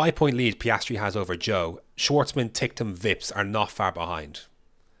 it's a 5-point lead Piastri has over Joe. Schwartzman, Ticktum, Vips are not far behind.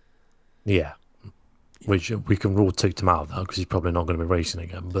 Yeah. Which we can rule Ticktum out of that because he's probably not going to be racing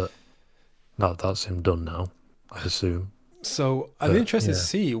again. But that's him done now, I assume. So I'm interested to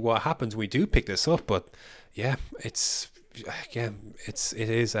see what happens when we do pick this up. But yeah, it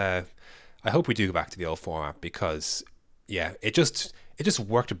is. I hope we do go back to the old format because it just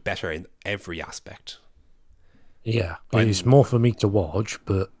worked better in every aspect. Yeah, it's more for me to watch,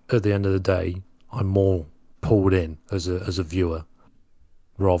 but at the end of the day, I'm more pulled in as a viewer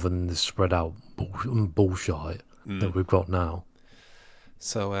rather than the spread out bullshit that we've got now.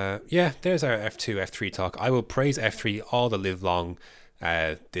 So there's our F2, F3 talk. I will praise F3 all the live long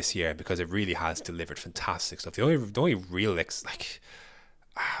this year because it really has delivered fantastic stuff. The only real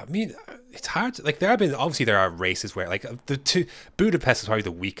I mean, it's hard. Like, there are races where, like, Budapest is probably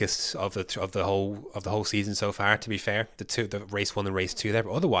the weakest of the whole season so far. To be fair, the race 1 and race 2 there,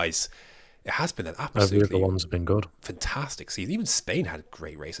 but otherwise, it has been an absolutely the ones have been good, fantastic season. Even Spain had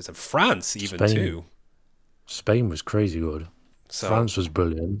great races, and France too. Spain was crazy good. So, France was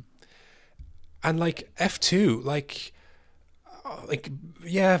brilliant, and like F2,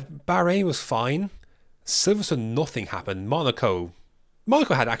 Bahrain was fine. Silverstone, nothing happened.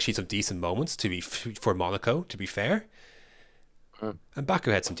 Monaco had actually some decent moments for Monaco, to be fair. And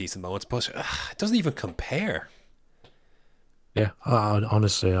Baku had some decent moments, but it doesn't even compare. Yeah,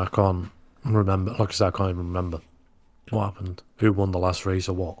 honestly, I can't remember. Like I said, I can't even remember what happened. Who won the last race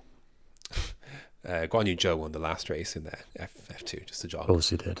or what? Guan Yu Zhou won the last race in the F2, just to jog. Of course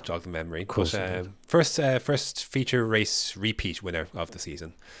he did. Jog the memory. Of course he did. First feature race repeat winner of the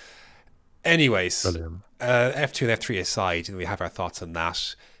season. Anyways, F2 and F3 aside, and we have our thoughts on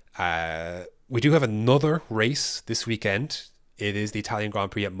that. We do have another race this weekend. It is the Italian Grand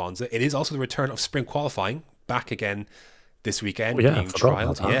Prix at Monza. It is also the return of sprint qualifying back again this weekend, being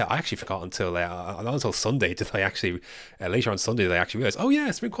trialled. Yeah, I actually forgot until Sunday. Did I actually later on Sunday did I actually realize? Oh yeah,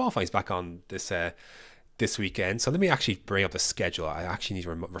 sprint qualifying is back on this weekend. So let me actually bring up the schedule. I actually need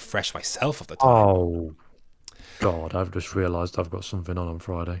to refresh myself of the time. Oh God, I've just realised I've got something on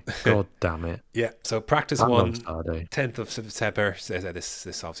Friday. God damn it. Yeah, so practice 1, 10th of September,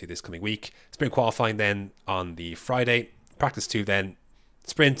 this obviously this coming week. Sprint qualifying then on the Friday. Practice 2 then,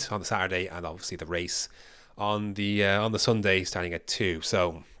 sprint on the Saturday, and obviously the race on the Sunday starting at 2.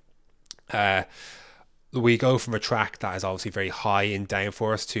 So we go from a track that is obviously very high in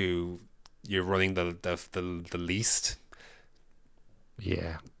downforce to you're running the least.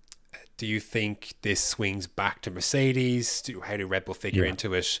 Yeah. Do you think this swings back to Mercedes? How do Red Bull figure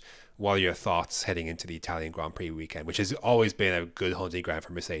into it? What are your thoughts heading into the Italian Grand Prix weekend, which has always been a good hunting ground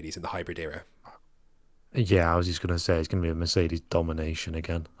for Mercedes in the hybrid era? Yeah, I was just going to say it's going to be a Mercedes domination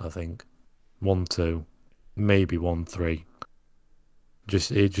again, I think. 1-2, maybe 1-3.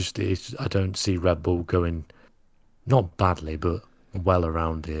 I don't see Red Bull going, not badly, but well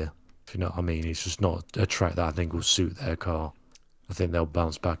around here. If you know what I mean. It's just not a track that I think will suit their car. I think they'll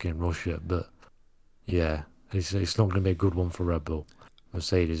bounce back and rush it, but yeah, it's not going to be a good one for Red Bull.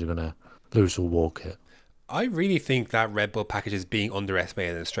 Mercedes are going to lose or walk it. I really think that Red Bull package is being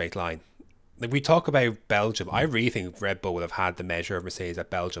underestimated in a straight line. Like, we talk about Belgium, I really think Red Bull would have had the measure of Mercedes at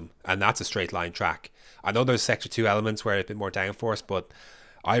Belgium, and that's a straight line track. I know there's Sector 2 elements where it's a bit more downforce, but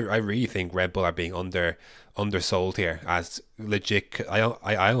I really think Red Bull are being undersold here as legit.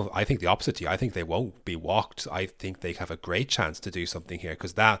 I think the opposite to you. I think they won't be walked. I think they have a great chance to do something here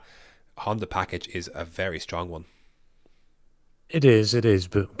because that Honda package is a very strong one. It is,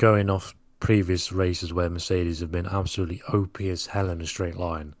 but going off previous races where Mercedes have been absolutely OP as hell in a straight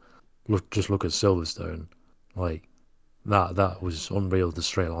line, just look at Silverstone. Like, that was unreal, the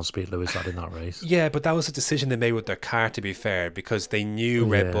straight line speed Lewis had in that race. Yeah, but that was a decision they made with their car, to be fair, because they knew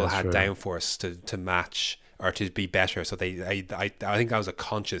Red Bull had downforce to match or to be better. So I think that was a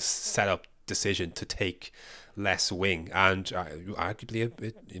conscious setup decision to take less wing, and arguably,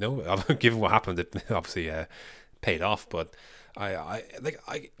 given what happened, it obviously paid off. But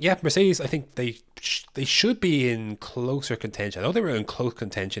Mercedes, I think they should be in closer contention. I know they were in close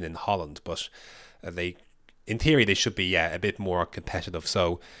contention in Holland, but in theory, they should be a bit more competitive.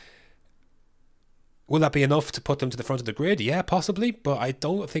 So Will that be enough to put them to the front of the grid? Yeah, possibly, but I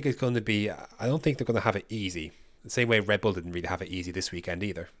don't think it's going to be. I don't think they're going to have it easy. The same way Red Bull didn't really have it easy this weekend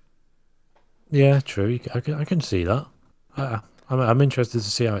either. Yeah, true. I can see that. I'm interested to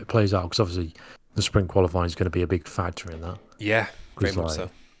see how it plays out, because obviously the sprint qualifying is going to be a big factor in that. Yeah, very much so.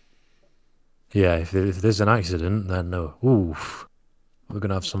 Yeah, if there's an accident, then oof, we're going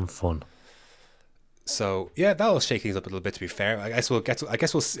to have some fun. So yeah, that'll shake things up a little bit. To be fair, I guess we'll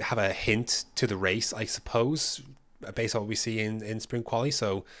have a hint to the race, I suppose, based on what we see in sprint quali.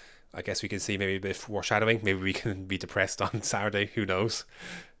 So I guess we can see maybe a bit of foreshadowing. Maybe we can be depressed on Saturday. Who knows?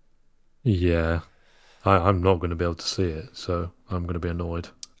 Yeah, I'm not going to be able to see it, so I'm going to be annoyed.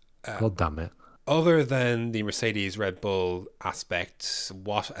 God damn it. Other than the Mercedes Red Bull aspect,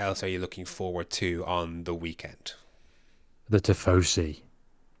 what else are you looking forward to on the weekend? The Tifosi.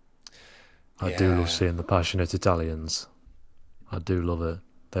 I do love seeing the passionate Italians. I do love it.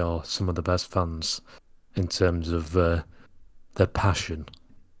 They are some of the best fans in terms of their passion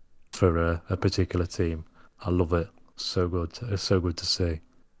for a particular team. I love it. So good. It's so good to see.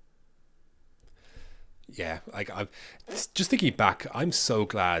 Yeah, I'm just thinking back. I'm so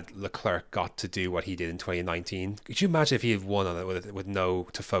glad Leclerc got to do what he did in 2019. Could you imagine if he had won on it with no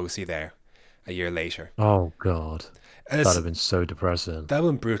Tifosi there a year later? Oh God. That'd have been so depressing. That would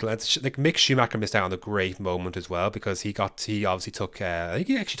have been brutal. Like Mick Schumacher missed out on a great moment as well, because he obviously took. I think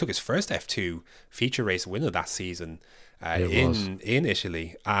he actually took his first F2 feature race win of that season in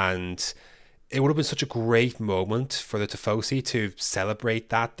Italy, and it would have been such a great moment for the Tifosi to celebrate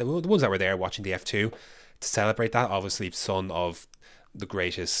that. The ones that were there watching the F2 to celebrate that. Obviously, son of the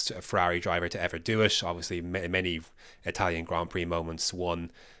greatest Ferrari driver to ever do it. Obviously, many Italian Grand Prix moments won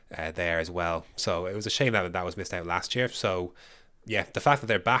there as well. So it was a shame that was missed out last year. So yeah, the fact that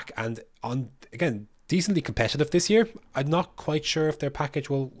they're back and on again decently competitive this year. I'm not quite sure if their package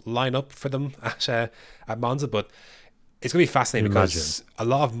will line up for them at Monza, but it's going to be fascinating because a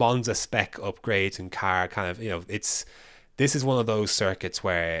lot of Monza spec upgrades and car kind of, this is one of those circuits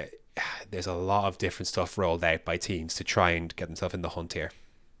where there's a lot of different stuff rolled out by teams to try and get themselves in the hunt here.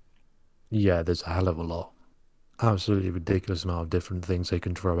 Yeah, there's a hell of a lot. Absolutely ridiculous amount of different things they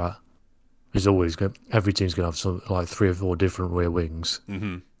can throw at. There's always every team's going to have some like 3 or 4 different rear wings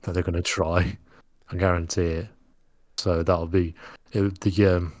that they're going to try. I guarantee it. So that'll be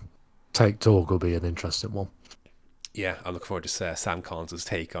the take talk will be an interesting one. Yeah, I'm looking forward to Sam Collins'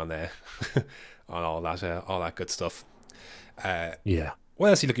 take on on all that good stuff. Yeah. What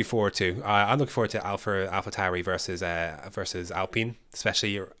else are you looking forward to? I'm looking forward to AlphaTauri versus Alpine,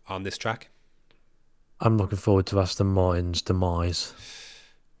 especially on this track. I'm looking forward to Aston Martin's demise.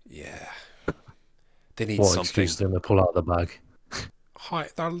 Yeah, they need what something. Excuse them to pull out the bag. Hi,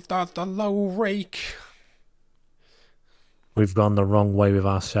 the low rake. We've gone the wrong way with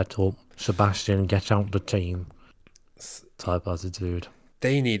our setup. Sebastian, get out the team. Type attitude.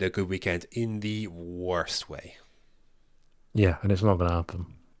 They need a good weekend in the worst way. Yeah, and it's not going to happen.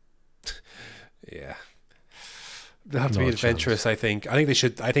 Yeah, they'll have to be adventurous. I think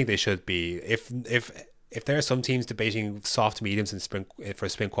they should be. If there are some teams debating soft mediums in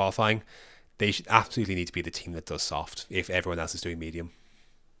sprint qualifying, they should absolutely need to be the team that does soft. If everyone else is doing medium.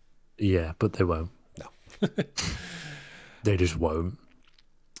 Yeah, but they won't. No, they just won't.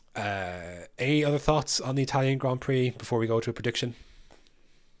 Any other thoughts on the Italian Grand Prix before we go to a prediction?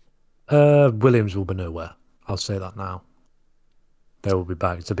 Williams will be nowhere. I'll say that now. They will be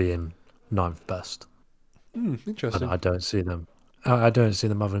back to being 9th best. Interesting. And I don't see them. I don't see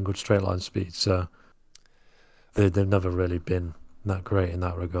them having good straight line speed. So they've never really been that great in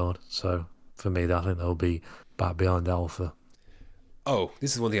that regard. So for me, I think they'll be back behind Alpha. Oh,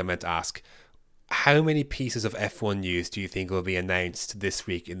 this is one thing I meant to ask. How many pieces of F1 news do you think will be announced this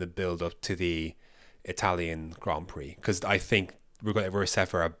week in the build-up to the Italian Grand Prix? Because I think we're set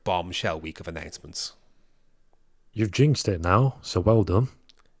for a bombshell week of announcements. You've jinxed it now, so well done.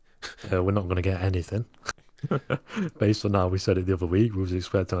 We're not going to get anything. Based on how we said it the other week, we was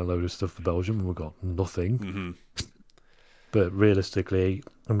expecting a load of stuff for Belgium, and we got nothing. But realistically,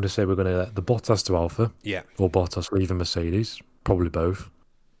 I'm going to say we're going to let the Bottas to Alpha. Yeah. Or Bottas leaving Mercedes. Probably both.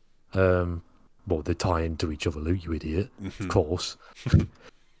 Well, they tie into each other, Luke, you idiot. Of course.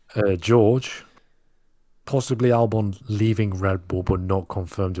 George, possibly Albon leaving Red Bull, but not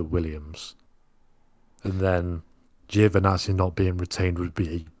confirmed at Williams. And then Giovinazzi not being retained would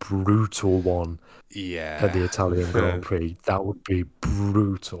be a brutal one at the Italian Grand Prix. That would be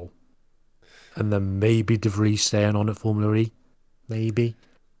brutal. And then maybe De Vries staying on at Formula E. Maybe.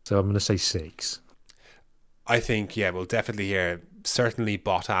 So I'm going to say 6. I think, we'll definitely hear certainly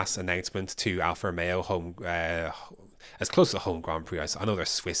Bottas announcement to Alfa Romeo home, as close to the home Grand Prix. I know they're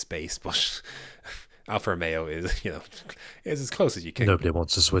Swiss based, but Alfa Romeo is, is as close as you can. Nobody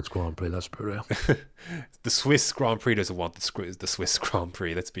wants a Swiss Grand Prix, let's be real. The Swiss Grand Prix doesn't want the Swiss Grand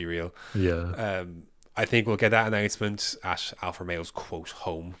Prix, let's be real. Yeah. I think we'll get that announcement at Alfa Romeo's quote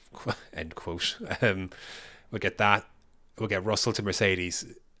home, end quote. We'll get that. We'll get Russell to Mercedes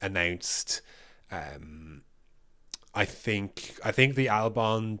announced. I think the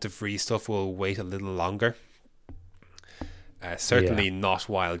Albon De Vries stuff will wait a little longer. Certainly not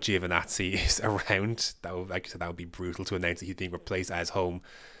while Giovinazzi is around. That would be brutal to announce that he's being replaced as home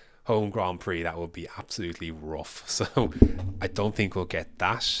Grand Prix. That would be absolutely rough. So I don't think we'll get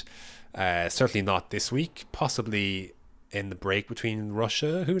that. Certainly not this week. Possibly in the break between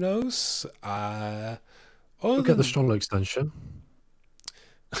Russia. Who knows? We'll get the Stroll extension.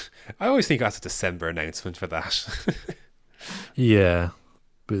 I always think that's a December announcement for that. Yeah.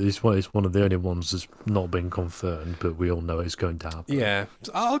 But it's one of the only ones that's not been confirmed, but we all know it's going to happen. Yeah,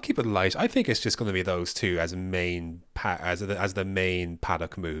 so I'll keep it light. I think it's just going to be those two as as the main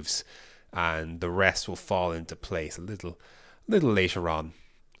paddock moves, and the rest will fall into place a little later on.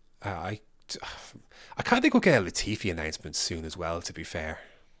 I kind of think we'll get a Latifi announcement soon as well. To be fair,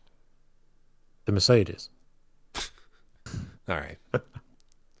 the Mercedes. All right,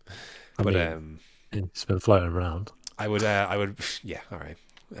 it's been floating around. I would, yeah, all right.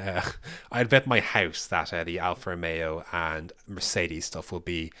 I'd bet my house that the Alfa Romeo and Mercedes stuff will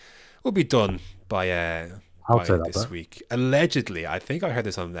be done by this week. Allegedly, I think I heard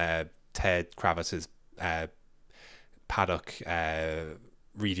this on Ted Kravitz's paddock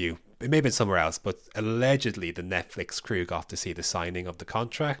review. It may have been somewhere else, but allegedly the Netflix crew got to see the signing of the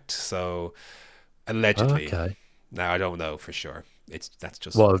contract. So allegedly, okay. Now I don't know for sure. That's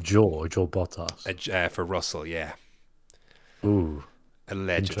just George or Bottas for Russell, yeah. Ooh.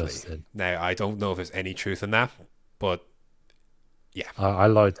 Allegedly. Now, I don't know if there's any truth in that, but yeah. I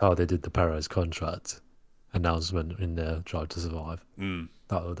liked how they did the Perez contract announcement in the Drive to Survive.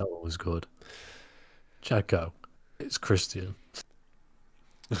 That one was good. Checo, it's Christian.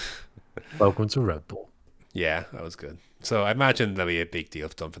 Welcome to Red Bull. Yeah, that was good. So I imagine there'll be a big deal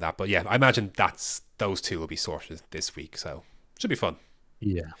done for that. But yeah, I imagine those two will be sorted this week. So should be fun.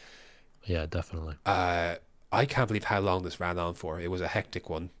 Yeah. Yeah, definitely. I can't believe how long this ran on for. It was a hectic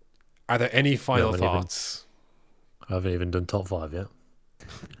one. Are there any final thoughts? I haven't even done top 5 yet.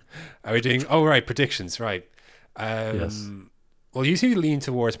 Are we doing... Oh, right, predictions, right. Yes. Well, you seem to lean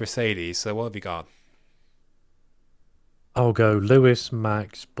towards Mercedes, so what have you got? I'll go Lewis,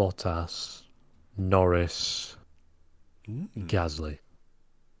 Max, Bottas, Norris, Gasly.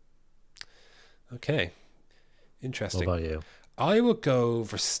 Okay. Interesting. What about you? I will go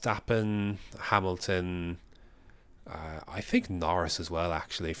Verstappen, Hamilton... I think Norris as well,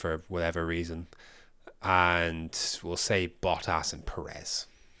 actually, for whatever reason. And we'll say Bottas and Perez.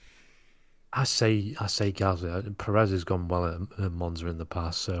 I say Gasly. Perez has gone well at Monza in the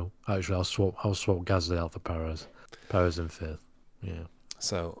past, so actually I'll swap Gasly out for Perez. Perez in 5th. Yeah.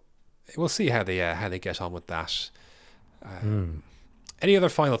 So we'll see how they get on with that. Any other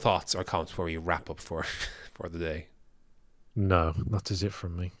final thoughts or comments before we wrap up for the day? No, that is it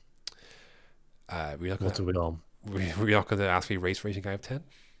from me. What are we on? We're not going to ask for your race rating out of 10?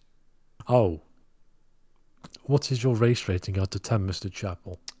 Oh. What is your race rating out of 10, Mr.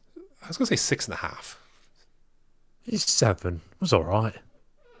 Chappell? I was going to say 6.5. It's 7. It was all right.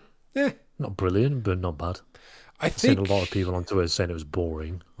 Yeah. Not brilliant, but not bad. I've seen a lot of people on Twitter saying it was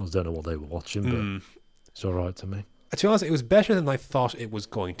boring. I don't know what they were watching, but it's all right to me. To be honest, it was better than I thought it was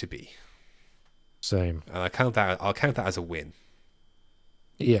going to be. Same. And I'll count that as a win.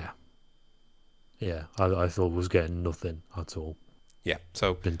 Yeah. Yeah, I thought was getting nothing at all. Yeah,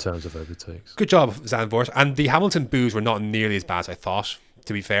 so in terms of overtakes. Good job, Zandvoort. And the Hamilton boos were not nearly as bad as I thought.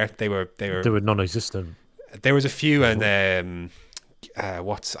 To be fair, they were non-existent. There was a few, and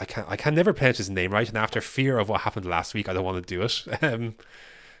I can never pronounce his name right. And after fear of what happened last week, I don't want to do it.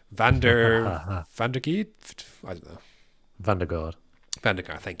 Vandergeed? I don't know. Vandergaard,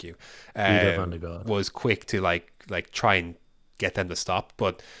 thank you. Vandergaard was quick to like try and get them to stop,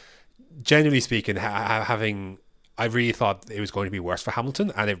 but generally speaking, I really thought it was going to be worse for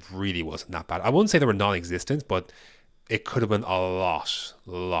Hamilton, and it really wasn't that bad. I wouldn't say they were non-existent, but it could have been a lot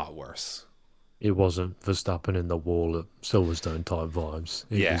worse. It wasn't Verstappen in the wall at Silverstone type vibes.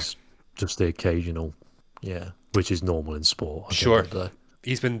 It was just the occasional, which is normal in sport. Sure.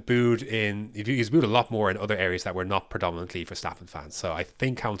 He's been booed he's booed a lot more in other areas that were not predominantly Verstappen fans. So I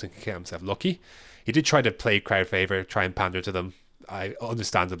think Hamilton can get himself lucky. He did try to play crowd favour, try and pander to them.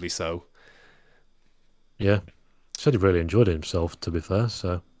 Understandably so. Yeah. Said he really enjoyed it himself, to be fair.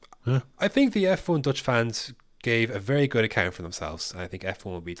 So, yeah. I think the F1 Dutch fans gave a very good account for themselves. And I think F1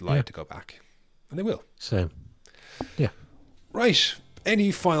 will be delighted to go back. And they will. Same. Yeah. Right.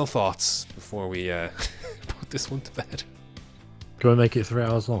 Any final thoughts before we put this one to bed? Can we make it 3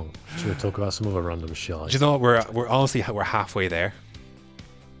 hours long? Should we talk about some other random shit? Do you know what? We're honestly we're halfway there.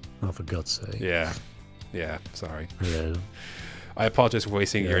 Oh, for God's sake. Yeah. Sorry. Yeah. I apologize for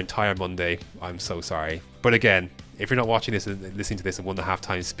wasting your entire Monday. I'm so sorry. But again, if you're not watching this and listening to this at 1.5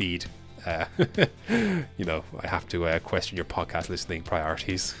 times speed, you know, I have to question your podcast listening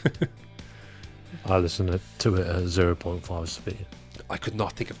priorities. I listen to it at 0.5 speed. I could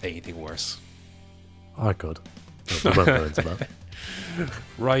not think of anything worse. I could. We won't go into that.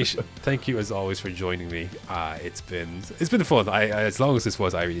 Right. Thank you as always for joining me. It's been fun. As long as this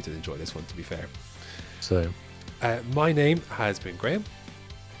was, I really did enjoy this one, to be fair. So, my name has been Graham.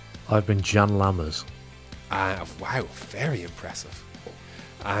 I've been Jan Lammers. Wow, very impressive.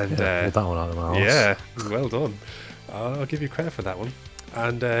 And pulled that one out of my arse. Yeah, well done. I'll give you credit for that one.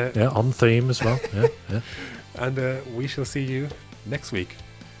 And on theme as well. Yeah. And we shall see you next week.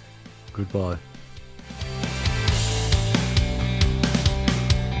 Goodbye.